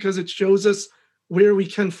me, because it shows us where we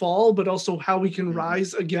can fall, but also how we can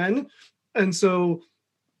rise again. And so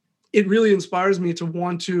it really inspires me to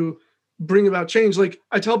want to bring about change. Like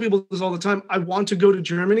I tell people this all the time, I want to go to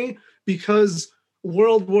Germany because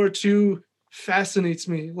World War II fascinates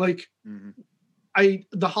me. Like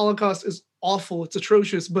the Holocaust is awful, it's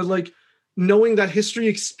atrocious, but like knowing that history,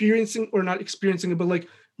 not experiencing it, but like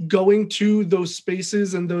going to those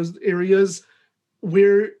spaces and those areas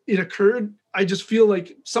where it occurred, I just feel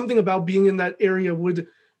like something about being in that area would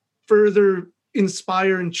further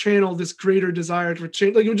inspire and channel this greater desire for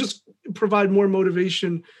change. Like it would just provide more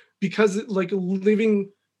motivation, because like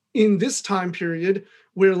living in this time period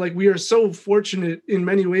where like we are so fortunate in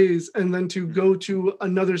many ways, and then to go to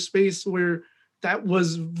another space where that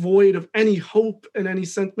was void of any hope and any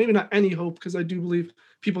sense, maybe not any hope, because I do believe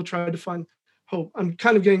people try to find hope. I'm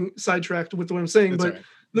kind of getting sidetracked with what I'm saying, That's but right.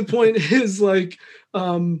 The point is like,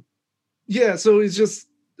 so it's just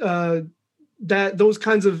that those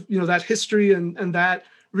kinds of, that history and that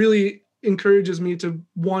really encourages me to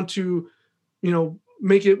want to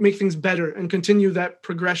make things better and continue that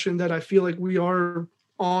progression that I feel like we are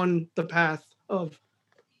on the path of.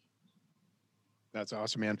 That's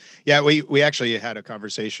awesome, man. Yeah, we actually had a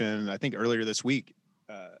conversation, I think earlier this week,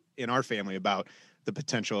 in our family about the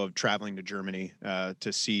potential of traveling to Germany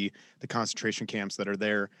to see the concentration camps that are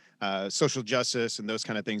there. Social justice and those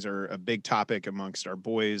kind of things are a big topic amongst our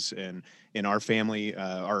boys and in our family.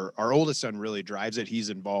 Our oldest son really drives it. He's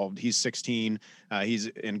involved. He's 16.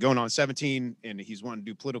 He's going on 17, and he's wanting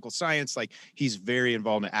to do political science. Like, he's very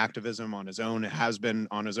involved in activism on his own. Has been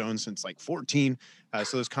on his own since like 14.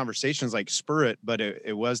 So those conversations like spur it, but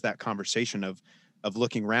it was that conversation of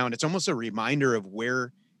looking around. It's almost a reminder of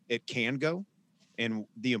where it can go and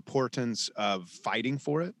the importance of fighting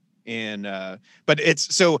for it. And but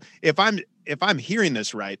it's, so if I'm hearing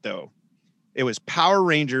this right, though, it was Power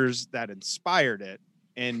Rangers that inspired it,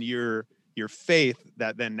 and your faith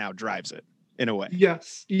that then now drives it in a way.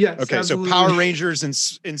 Yes. Okay, Absolutely. so Power Rangers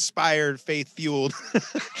inspired, faith fueled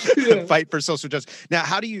fight for social justice. Now,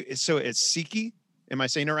 how do you? So it's Sikhi. Am I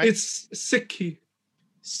saying it right? It's Sikhi.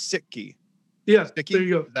 Sikhi. Yeah. Sikhi? There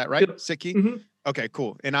you go. Is that right? Yep. Sikhi. Mm-hmm. Okay,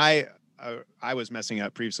 cool. And I was messing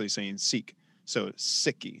up previously saying Sikh, so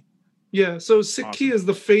Sikhi. Yeah, so Sikhi Awesome. is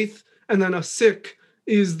the faith, and then a Sikh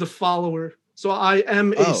is the follower. So I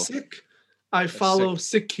am a Sikh. I follow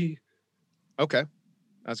Sikhi. Okay,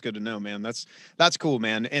 that's good to know, man. That's cool,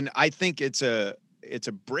 man. And I think it's a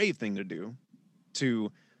brave thing to do,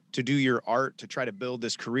 to do your art, to try to build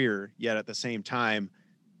this career, yet at the same time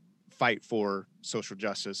fight for social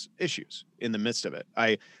justice issues in the midst of it.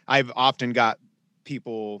 I've often got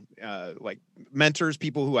people like mentors,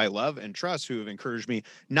 people who I love and trust, who have encouraged me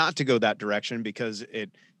not to go that direction because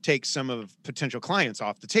it takes some of potential clients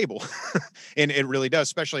off the table. And it really does,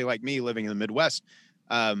 especially like me living in the Midwest.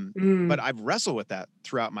 But I've wrestled with that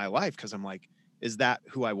throughout my life because I'm like, is that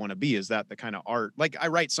who I want to be? Is that the kind of art? Like, I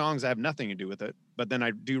write songs that have nothing to do with it, but then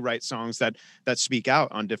I do write songs that speak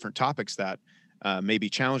out on different topics that may be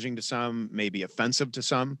challenging to some, may be offensive to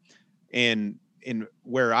some. And in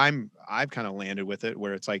where I've kind of landed with it,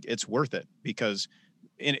 where it's like, it's worth it, because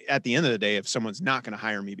at the end of the day, if someone's not going to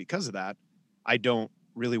hire me because of that, I don't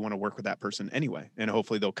really want to work with that person anyway. And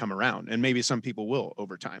hopefully they'll come around, and maybe some people will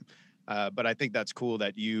over time. But I think that's cool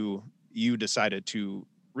that you decided to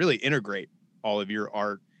really integrate all of your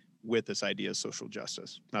art with this idea of social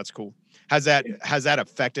justice. That's cool. Has that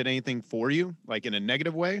affected anything for you, like in a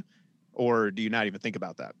negative way, or do you not even think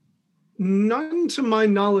about that? None to my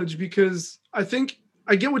knowledge, because I think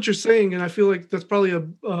I get what you're saying, and I feel like that's probably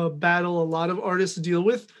a battle a lot of artists deal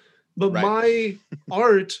with. But Right. My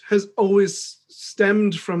art has always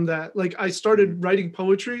stemmed from that. Like, I started writing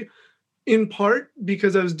poetry in part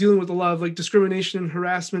because I was dealing with a lot of like discrimination and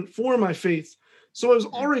harassment for my faith. So I was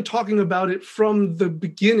already talking about it from the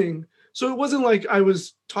beginning. So it wasn't like I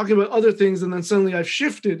was talking about other things and then suddenly I've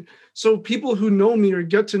shifted. So people who know me or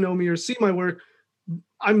get to know me or see my work,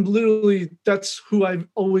 I'm literally, that's who I've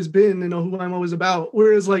always been and who I'm always about.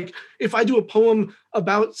 Whereas like, if I do a poem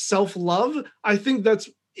about self-love, I think that's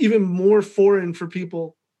even more foreign for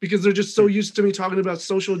people, because they're just so used to me talking about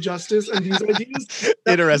social justice and these ideas.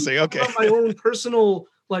 Interesting. Okay. My own personal,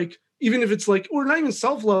 like, even if it's like, or not even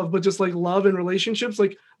self-love, but just like love and relationships,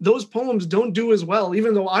 like those poems don't do as well,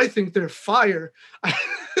 even though I think they're fire.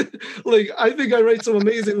 Like, I think I write some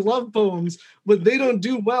amazing love poems, but they don't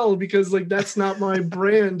do well because like, that's not my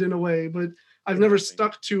brand in a way. But I've never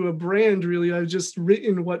stuck to a brand really. I've just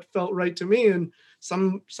written what felt right to me. And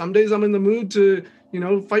some days I'm in the mood to,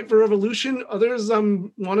 fight for revolution. Others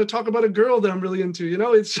want to talk about a girl that I'm really into,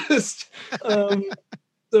 it's just,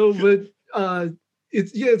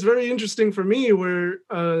 it's very interesting for me where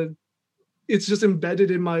it's just embedded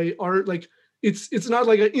in my art. Like, it's not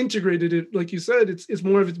like I integrated it, like you said, it's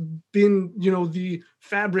more of, it's been, the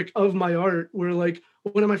fabric of my art, where like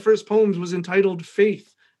one of my first poems was entitled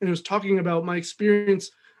Faith. And it was talking about my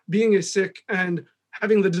experience being a Sikh and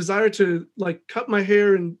having the desire to like cut my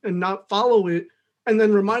hair and not follow it. And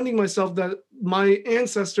then reminding myself that my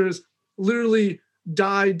ancestors literally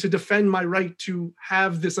died to defend my right to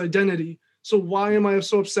have this identity. So why am I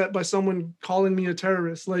so upset by someone calling me a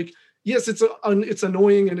terrorist? Like, yes, it's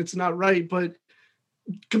annoying and it's not right, but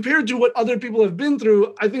compared to what other people have been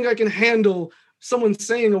through, I think I can handle someone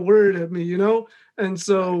saying a word at me, And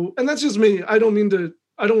so, and that's just me. I don't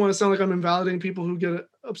want to sound like I'm invalidating people who get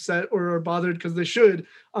upset or are bothered, because they should.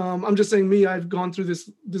 I'm just saying I've gone through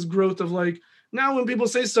this growth of like, now when people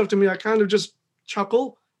say stuff to me, I kind of just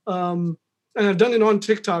chuckle. And I've done it on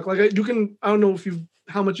TikTok. Like I don't know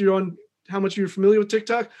how much you're familiar with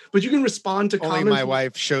TikTok, but you can respond to comments. Only my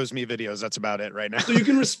wife shows me videos. That's about it right now. So you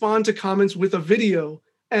can respond to comments with a video.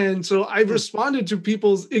 And so I've responded to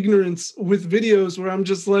people's ignorance with videos where I'm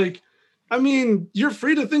just like, I mean, you're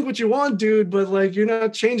free to think what you want, dude, but like, you're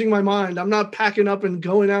not changing my mind. I'm not packing up and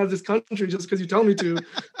going out of this country just because you tell me to.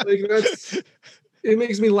 Like, it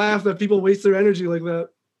makes me laugh that people waste their energy like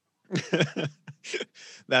that.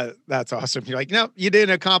 That's awesome. You're like, no, you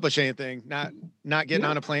didn't accomplish anything. Not getting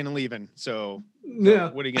on a plane and leaving. So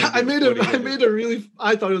what are you gonna do?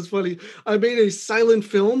 I thought it was funny. I made a silent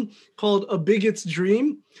film called A Bigot's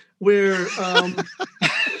Dream, where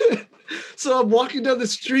so I'm walking down the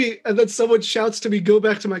street and then someone shouts to me, go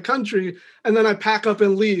back to my country, and then I pack up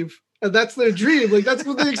and leave. And that's their dream. Like, that's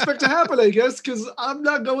what they expect to happen, I guess, because I'm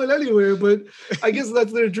not going anywhere, but I guess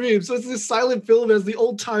that's their dream. So it's this silent film, it has the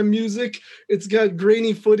old time music. It's got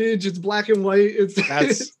grainy footage. It's black and white.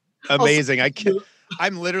 That's amazing.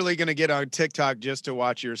 I'm literally going to get on TikTok just to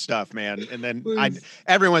watch your stuff, man. And then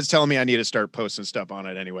everyone's telling me I need to start posting stuff on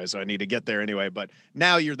it anyway. So I need to get there anyway. But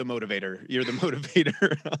now you're the motivator. You're the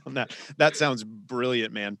motivator on that. That sounds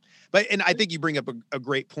brilliant, man. And I think you bring up a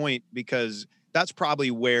great point, because that's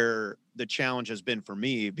probably where the challenge has been for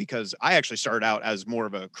me, because I actually started out as more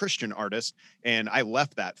of a Christian artist and I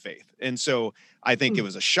left that faith. And so I think it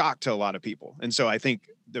was a shock to a lot of people. And so I think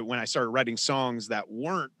that when I started writing songs that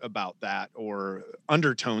weren't about that or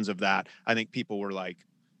undertones of that, I think people were like,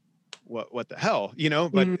 what the hell,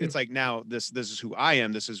 but it's like, now this is who I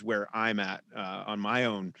am. This is where I'm at on my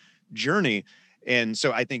own journey. And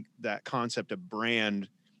so I think that concept of brand,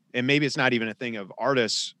 and maybe it's not even a thing of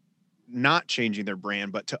artists not changing their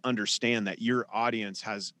brand, but to understand that your audience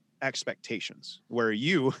has expectations, where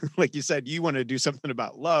you, like you said, you want to do something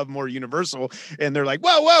about love, more universal. And they're like,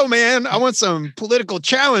 whoa, man, I want some political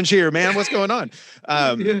challenge here, man. What's going on?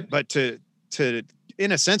 But to,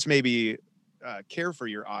 in a sense, maybe care for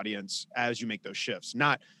your audience as you make those shifts.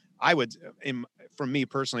 From me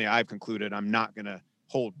personally, I've concluded I'm not going to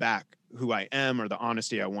hold back who I am or the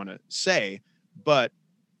honesty I want to say, but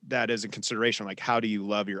that is a consideration. Like, how do you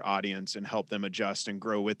love your audience and help them adjust and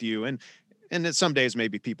grow with you? And that some days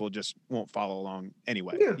maybe people just won't follow along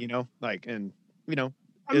anyway, what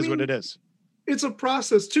it is. It's a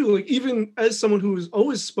process too. Like, even as someone who has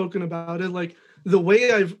always spoken about it, like, the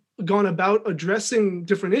way I've gone about addressing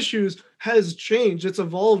different issues has changed. It's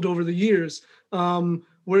evolved over the years.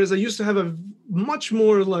 Whereas I used to have a much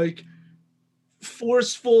more like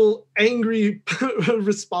forceful, angry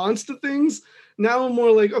response to things. Now I'm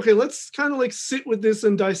more like, okay, let's kind of like sit with this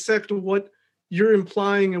and dissect what you're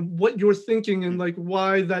implying and what you're thinking, and like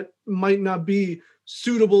why that might not be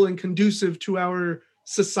suitable and conducive to our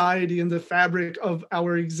society and the fabric of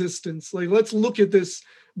our existence. Like, let's look at this.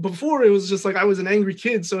 Before, it was just like I was an angry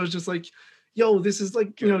kid, so I was just like, yo, this is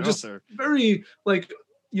like, just very like,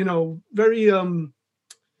 very I don't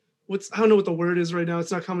know what the word is right now.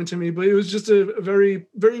 It's not coming to me, but it was just a very,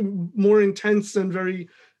 very more intense and very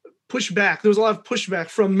pushback. There was a lot of pushback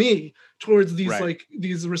from me towards these like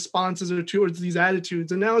these responses or towards these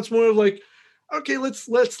attitudes. And now it's more of like, okay, let's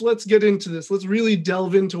get into this. Let's really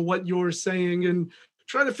delve into what you're saying and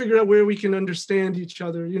try to figure out where we can understand each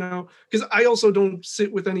other, because I also don't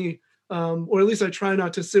sit with any, or at least I try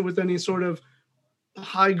not to sit with any sort of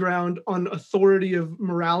high ground on authority of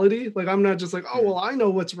morality. Like, I'm not just like, oh, well, I know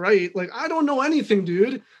what's right. Like, I don't know anything,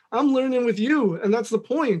 dude. I'm learning with you. And that's the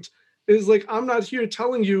point. Is like, I'm not here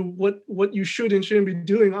telling you what you should and shouldn't be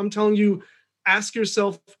doing. I'm telling you, ask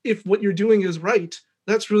yourself if what you're doing is right.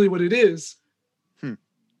 That's really what it is.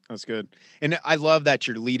 That's good. And I love that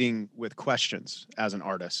you're leading with questions as an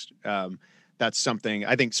artist. That's something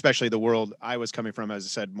I think, especially the world I was coming from, as I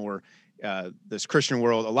said, more this Christian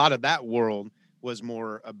world, a lot of that world was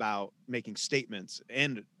more about making statements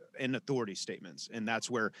and authority statements. And that's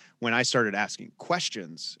where, when I started asking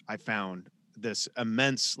questions, I found this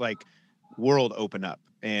immense like world open up.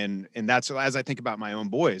 And that's, as I think about my own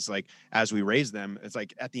boys, like as we raise them, it's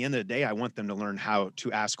like at the end of the day, I want them to learn how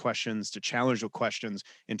to ask questions, to challenge the questions,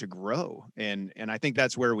 and to grow. And I think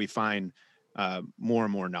that's where we find more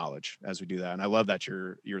and more knowledge as we do that. And I love that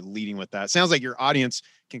you're leading with that. Sounds like your audience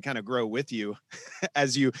can kind of grow with you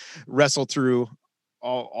as you wrestle through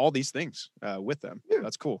all these things with them. Yeah.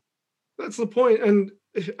 That's cool. That's the point. And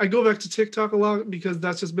I go back to TikTok a lot because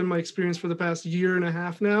that's just been my experience for the past year and a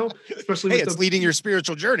half now, especially it's leading your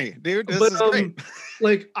spiritual journey, dude. This is great.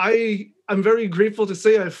 Like, I'm very grateful to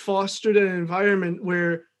say I've fostered an environment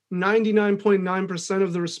where 99.9%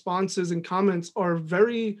 of the responses and comments are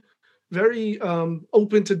very, very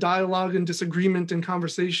open to dialogue and disagreement and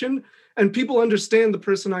conversation. And people understand the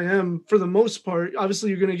person I am for the most part. Obviously,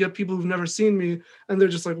 you're going to get people who've never seen me and they're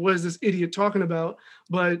just like, what is this idiot talking about?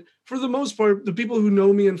 But for the most part, the people who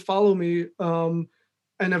know me and follow me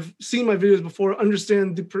and have seen my videos before,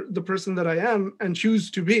 understand the person that I am and choose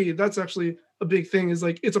to be. That's actually a big thing, is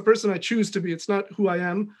like, it's a person I choose to be. It's not who I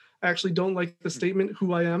am. I actually don't like the statement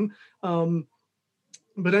who I am.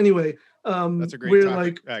 But anyway, that's a great we're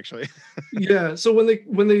topic, like, actually. yeah. So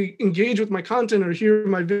when they engage with my content or hear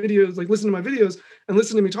my videos, like listen to my videos and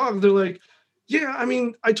listen to me talk, they're like, yeah, I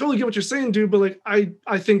mean, I totally get what you're saying, dude, but like,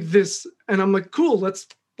 I think this, and I'm like, cool,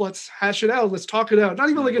 let's hash it out. Let's talk it out.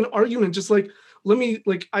 Not even like an argument, just like, let me,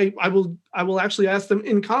 like, I will actually ask them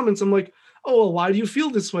in comments. I'm like, oh, well, why do you feel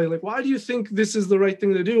this way? Like, why do you think this is the right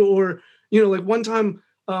thing to do? Or, like one time,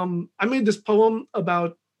 I made this poem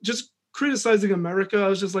about just criticizing America. I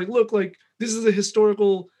was just like, look, like, this is a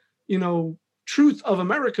historical, truth of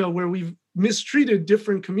America where we've mistreated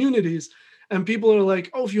different communities. And people are like,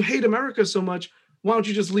 oh, if you hate America so much, why don't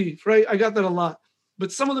you just leave? Right? I got that a lot.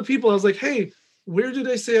 But some of the people, I was like, hey, where did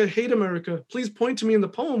I say I hate America? Please point to me in the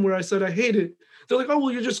poem where I said I hate it. They're like, oh,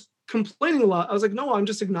 well, you're just complaining a lot. I was like, no, I'm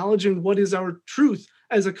just acknowledging what is our truth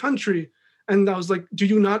as a country. And I was like, do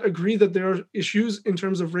you not agree that there are issues in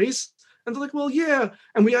terms of race? And they're like, well, yeah.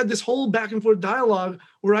 And we had this whole back and forth dialogue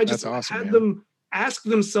where I just Awesome, had man. them ask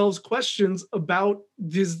themselves questions about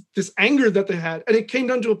this anger that they had. And it came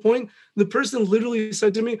down to a point, the person literally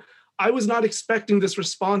said to me, I was not expecting this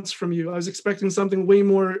response from you. I was expecting something way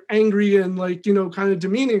more angry and like, kind of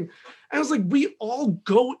demeaning. And I was like, we all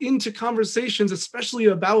go into conversations, especially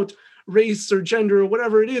about race or gender or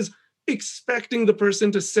whatever it is, expecting the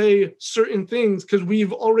person to say certain things because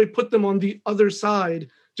we've already put them on the other side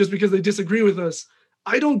just because they disagree with us.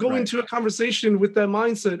 I don't go into a conversation with that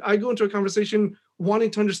mindset. I go into a conversation wanting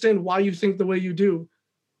to understand why you think the way you do.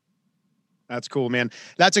 That's cool, man.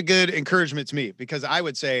 That's a good encouragement to me, because I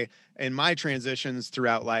would say in my transitions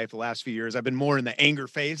throughout life, the last few years, I've been more in the anger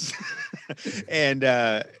phase, and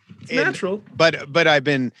it's natural. But I've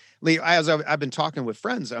been, as I've been talking with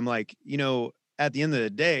friends, I'm like, at the end of the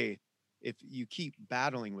day, if you keep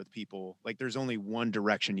battling with people, like, there's only one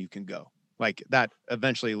direction you can go. Like, that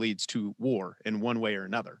eventually leads to war in one way or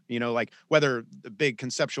another, like whether the big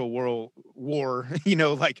conceptual world war,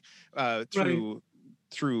 like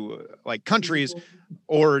through like countries,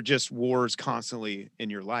 or just wars constantly in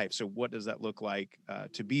your life. So what does that look like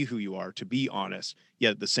to be who you are, to be honest,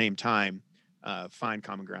 yet at the same time, find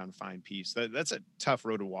common ground, find peace? That's a tough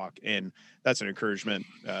road to walk. And that's an encouragement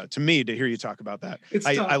to me to hear you talk about that.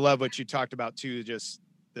 I love what you talked about too, just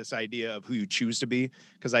this idea of who you choose to be.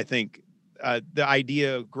 Cause I think the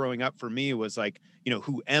idea growing up for me was like,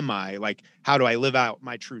 who am I? Like, how do I live out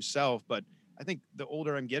my true self? But I think the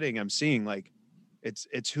older I'm getting, I'm seeing like, it's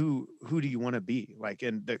who do you want to be? Like,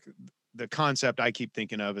 and the concept I keep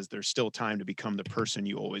thinking of is there's still time to become the person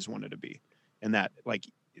you always wanted to be. And that, like,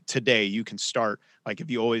 today you can start, like,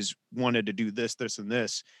 if you always wanted to do this, this, and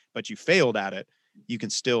this, but you failed at it, you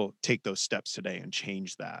can still take those steps today and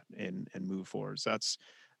change that and move forward. So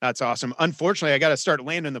that's awesome. Unfortunately, I got to start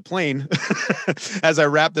landing the plane as I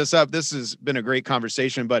wrap this up. This has been a great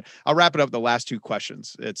conversation, but I'll wrap it up with the last two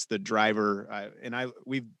questions. It's the driver,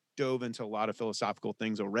 we've dove into a lot of philosophical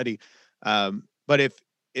things already. But if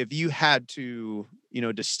you had to,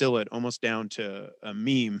 distill it almost down to a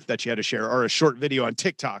meme that you had to share, or a short video on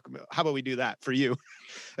TikTok, how about we do that for you?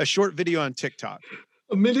 A short video on TikTok.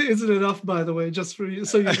 A minute isn't enough, by the way, just for you.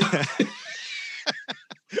 So you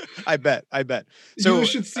I bet. So you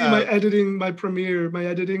should see my Premiere, my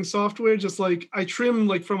editing software. Just like I trim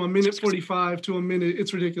like from a minute 45 to a minute.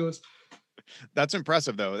 It's ridiculous. That's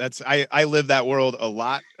impressive though. I live that world a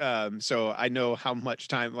lot. So I know how much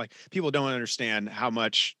time, like, people don't understand how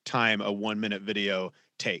much time a 1 minute video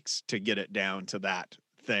takes to get it down to that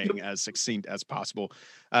thing as succinct as possible.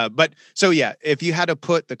 But so, yeah, if you had to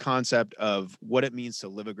put the concept of what it means to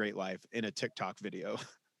live a great life in a TikTok video,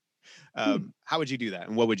 how would you do that?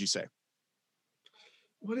 And what would you say?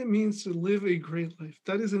 What it means to live a great life.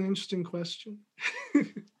 That is an interesting question.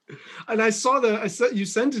 And I saw that you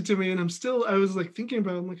sent it to me, and I was like thinking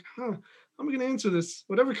about it. I'm like, how am I going to answer this?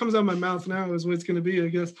 Whatever comes out of my mouth now is what it's going to be, I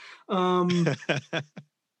guess.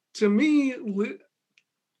 To me,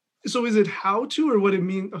 so is it how to, or what it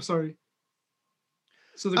means? Oh, sorry.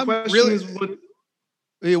 So the question really,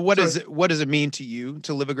 is what does it mean to you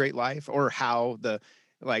to live a great life, or how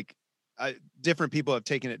different people have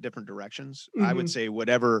taken it different directions. Mm-hmm. I would say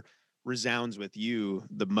whatever resounds with you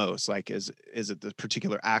the most, like, is it the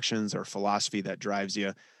particular actions or philosophy that drives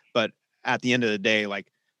you? But at the end of the day,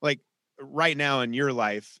 like right now in your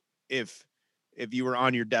life, if you were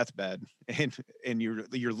on your deathbed and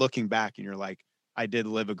you're looking back and you're like, I did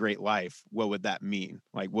live a great life, what would that mean?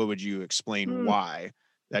 Like, what would you explain why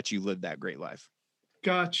that you lived that great life?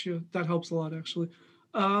 Gotcha. That helps a lot, actually.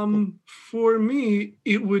 For me,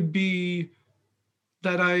 it would be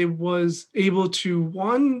that I was able to,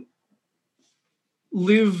 one,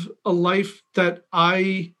 live a life that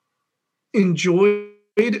I enjoyed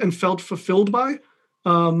and felt fulfilled by.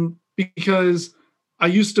 Because I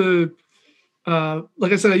used to,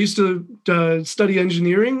 like I said, I used to study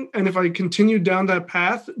engineering. And if I continued down that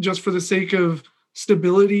path just for the sake of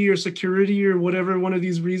stability or security or whatever one of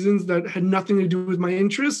these reasons that had nothing to do with my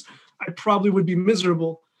interests, I probably would be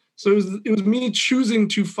miserable. So it was me choosing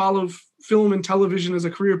to follow film and television as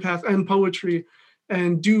a career path and poetry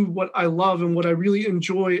and do what I love and what I really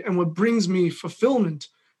enjoy and what brings me fulfillment.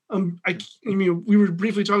 I mean, we were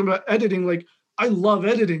briefly talking about editing. Like, I love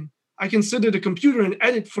editing. I can sit at a computer and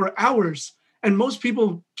edit for hours. And most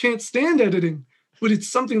people can't stand editing, but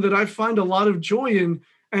it's something that I find a lot of joy in.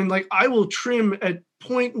 And like, I will trim at zero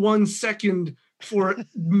point 0.1 second for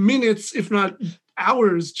minutes, if not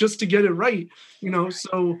hours, just to get it right.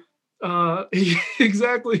 So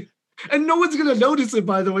exactly. And no one's going to notice it,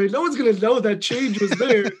 by the way. No one's going to know that change was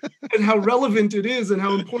there and how relevant it is and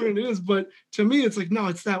how important it is. But to me, it's like, no,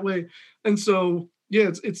 it's that way. And so, yeah,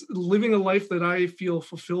 it's living a life that I feel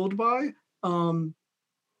fulfilled by.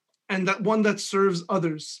 And that one that serves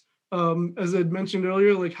others. As I mentioned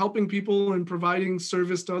earlier, like helping people and providing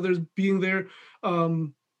service to others, being there,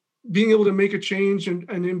 being able to make a change and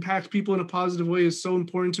impact people in a positive way is so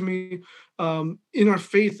important to me. In our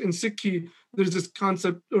faith in Sikhi, there's this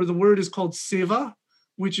concept, or the word is called seva,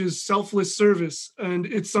 which is selfless service. And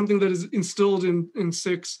it's something that is instilled in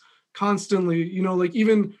Sikhs constantly. Like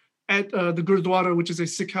even at the Gurdwara, which is a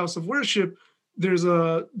Sikh house of worship, there's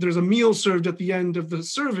a meal served at the end of the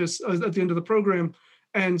service, at the end of the program.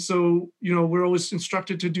 And so, we're always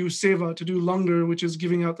instructed to do seva, to do langar, which is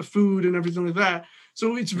giving out the food and everything like that.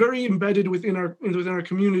 So it's very embedded within our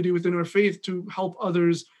community, within our faith, to help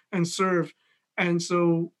others and serve. And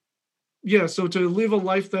so, yeah, so to live a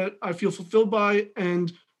life that I feel fulfilled by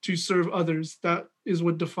and to serve others, that is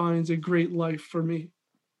what defines a great life for me.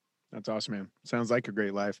 That's awesome, man. Sounds like a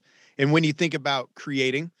great life. And when you think about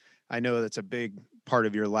creating, I know that's a big part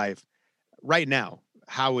of your life. Right now,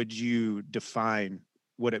 how would you define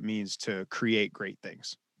what it means to create great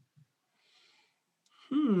things?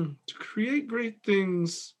 To create great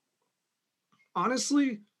things,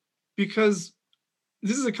 honestly, because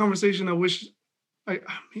this is a conversation I wish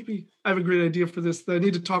maybe I have a great idea for this, that I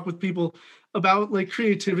need to talk with people about, like,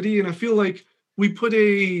 creativity. And I feel like we put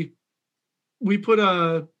a like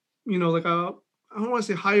a, I don't want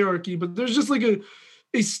to say hierarchy, but there's just like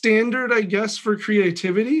a standard, I guess, for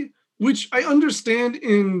creativity, which I understand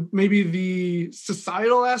in maybe the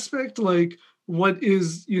societal aspect, like what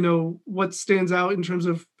is, what stands out in terms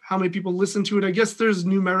of how many people listen to it. I guess there's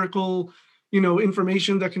numerical,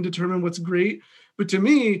 information that can determine what's great. But to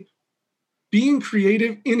me, being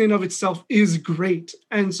creative in and of itself is great.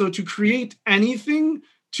 And so to create anything,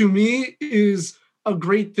 to me, is a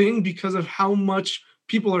great thing because of how much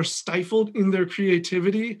people are stifled in their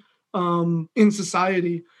creativity in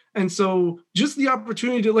society. And so just the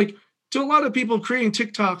opportunity to, like, to a lot of people, creating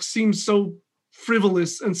TikTok seems so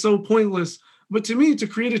frivolous and so pointless. But to me, to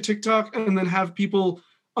create a TikTok and then have people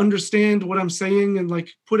understand what I'm saying and like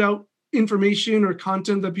put out information or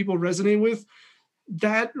content that people resonate with,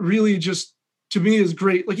 that really just, to me, is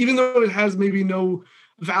great. Like, even though it has maybe no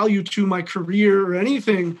value to my career or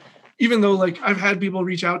anything, even though like I've had people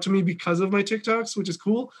reach out to me because of my TikToks, which is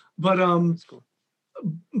cool. But That's cool.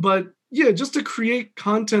 But yeah, just to create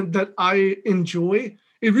content that I enjoy,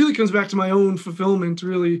 it really comes back to my own fulfillment,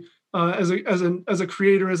 really, as a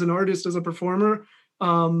creator, as an artist, as a performer.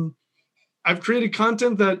 I've created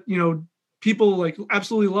content that, people like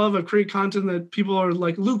absolutely love. I've created content that people are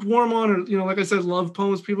like lukewarm on, or, like I said, love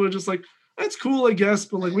poems. People are just like, that's cool, I guess,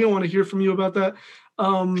 but like, we don't want to hear from you about that.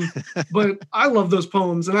 But I love those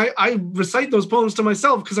poems, and I recite those poems to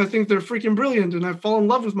myself because I think they're freaking brilliant, and I fall in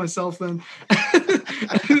love with myself then.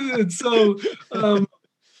 And so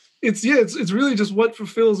it's really just what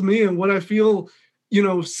fulfills me and what I feel,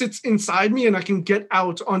 sits inside me, and I can get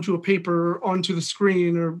out onto a paper or onto the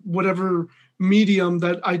screen or whatever medium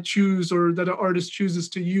that I choose or that an artist chooses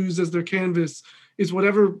to use as their canvas, is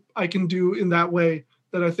whatever I can do in that way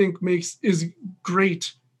that I think is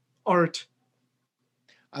great art.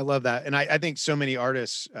 I love that. And I think so many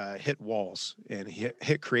artists hit walls and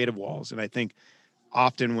hit creative walls. And I think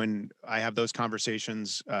often when I have those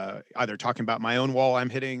conversations, either talking about my own wall I'm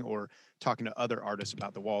hitting or talking to other artists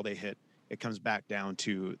about the wall they hit, it comes back down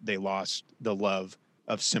to they lost the love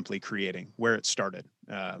of simply creating, where it started.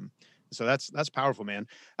 So that's powerful, man.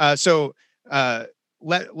 So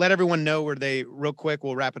let everyone know where they, real quick,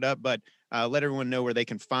 we'll wrap it up, but let everyone know where they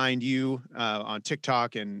can find you on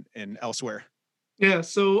TikTok and elsewhere. Yeah,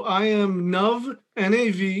 so I am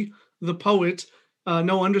N-A-V, the poet,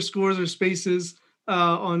 no underscores or spaces,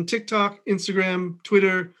 on TikTok, Instagram,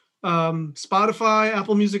 Twitter, Spotify,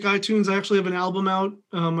 Apple Music, iTunes. I actually have an album out.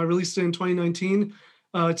 I released it in 2019.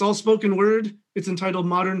 It's all spoken word. It's entitled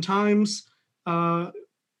Modern Times. And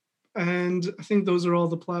I think those are all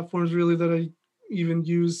the platforms really that I even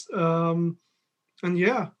use. And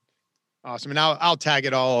yeah. Awesome. And I'll tag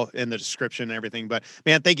it all in the description and everything. But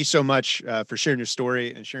man, thank you so much for sharing your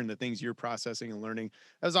story and sharing the things you're processing and learning.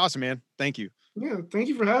 That was awesome, man. Thank you. Yeah. Thank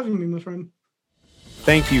you for having me, my friend.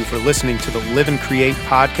 Thank you for listening to the Live and Create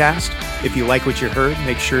podcast. If you like what you heard,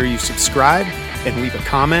 make sure you subscribe and leave a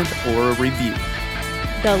comment or a review.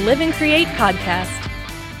 The Live and Create podcast.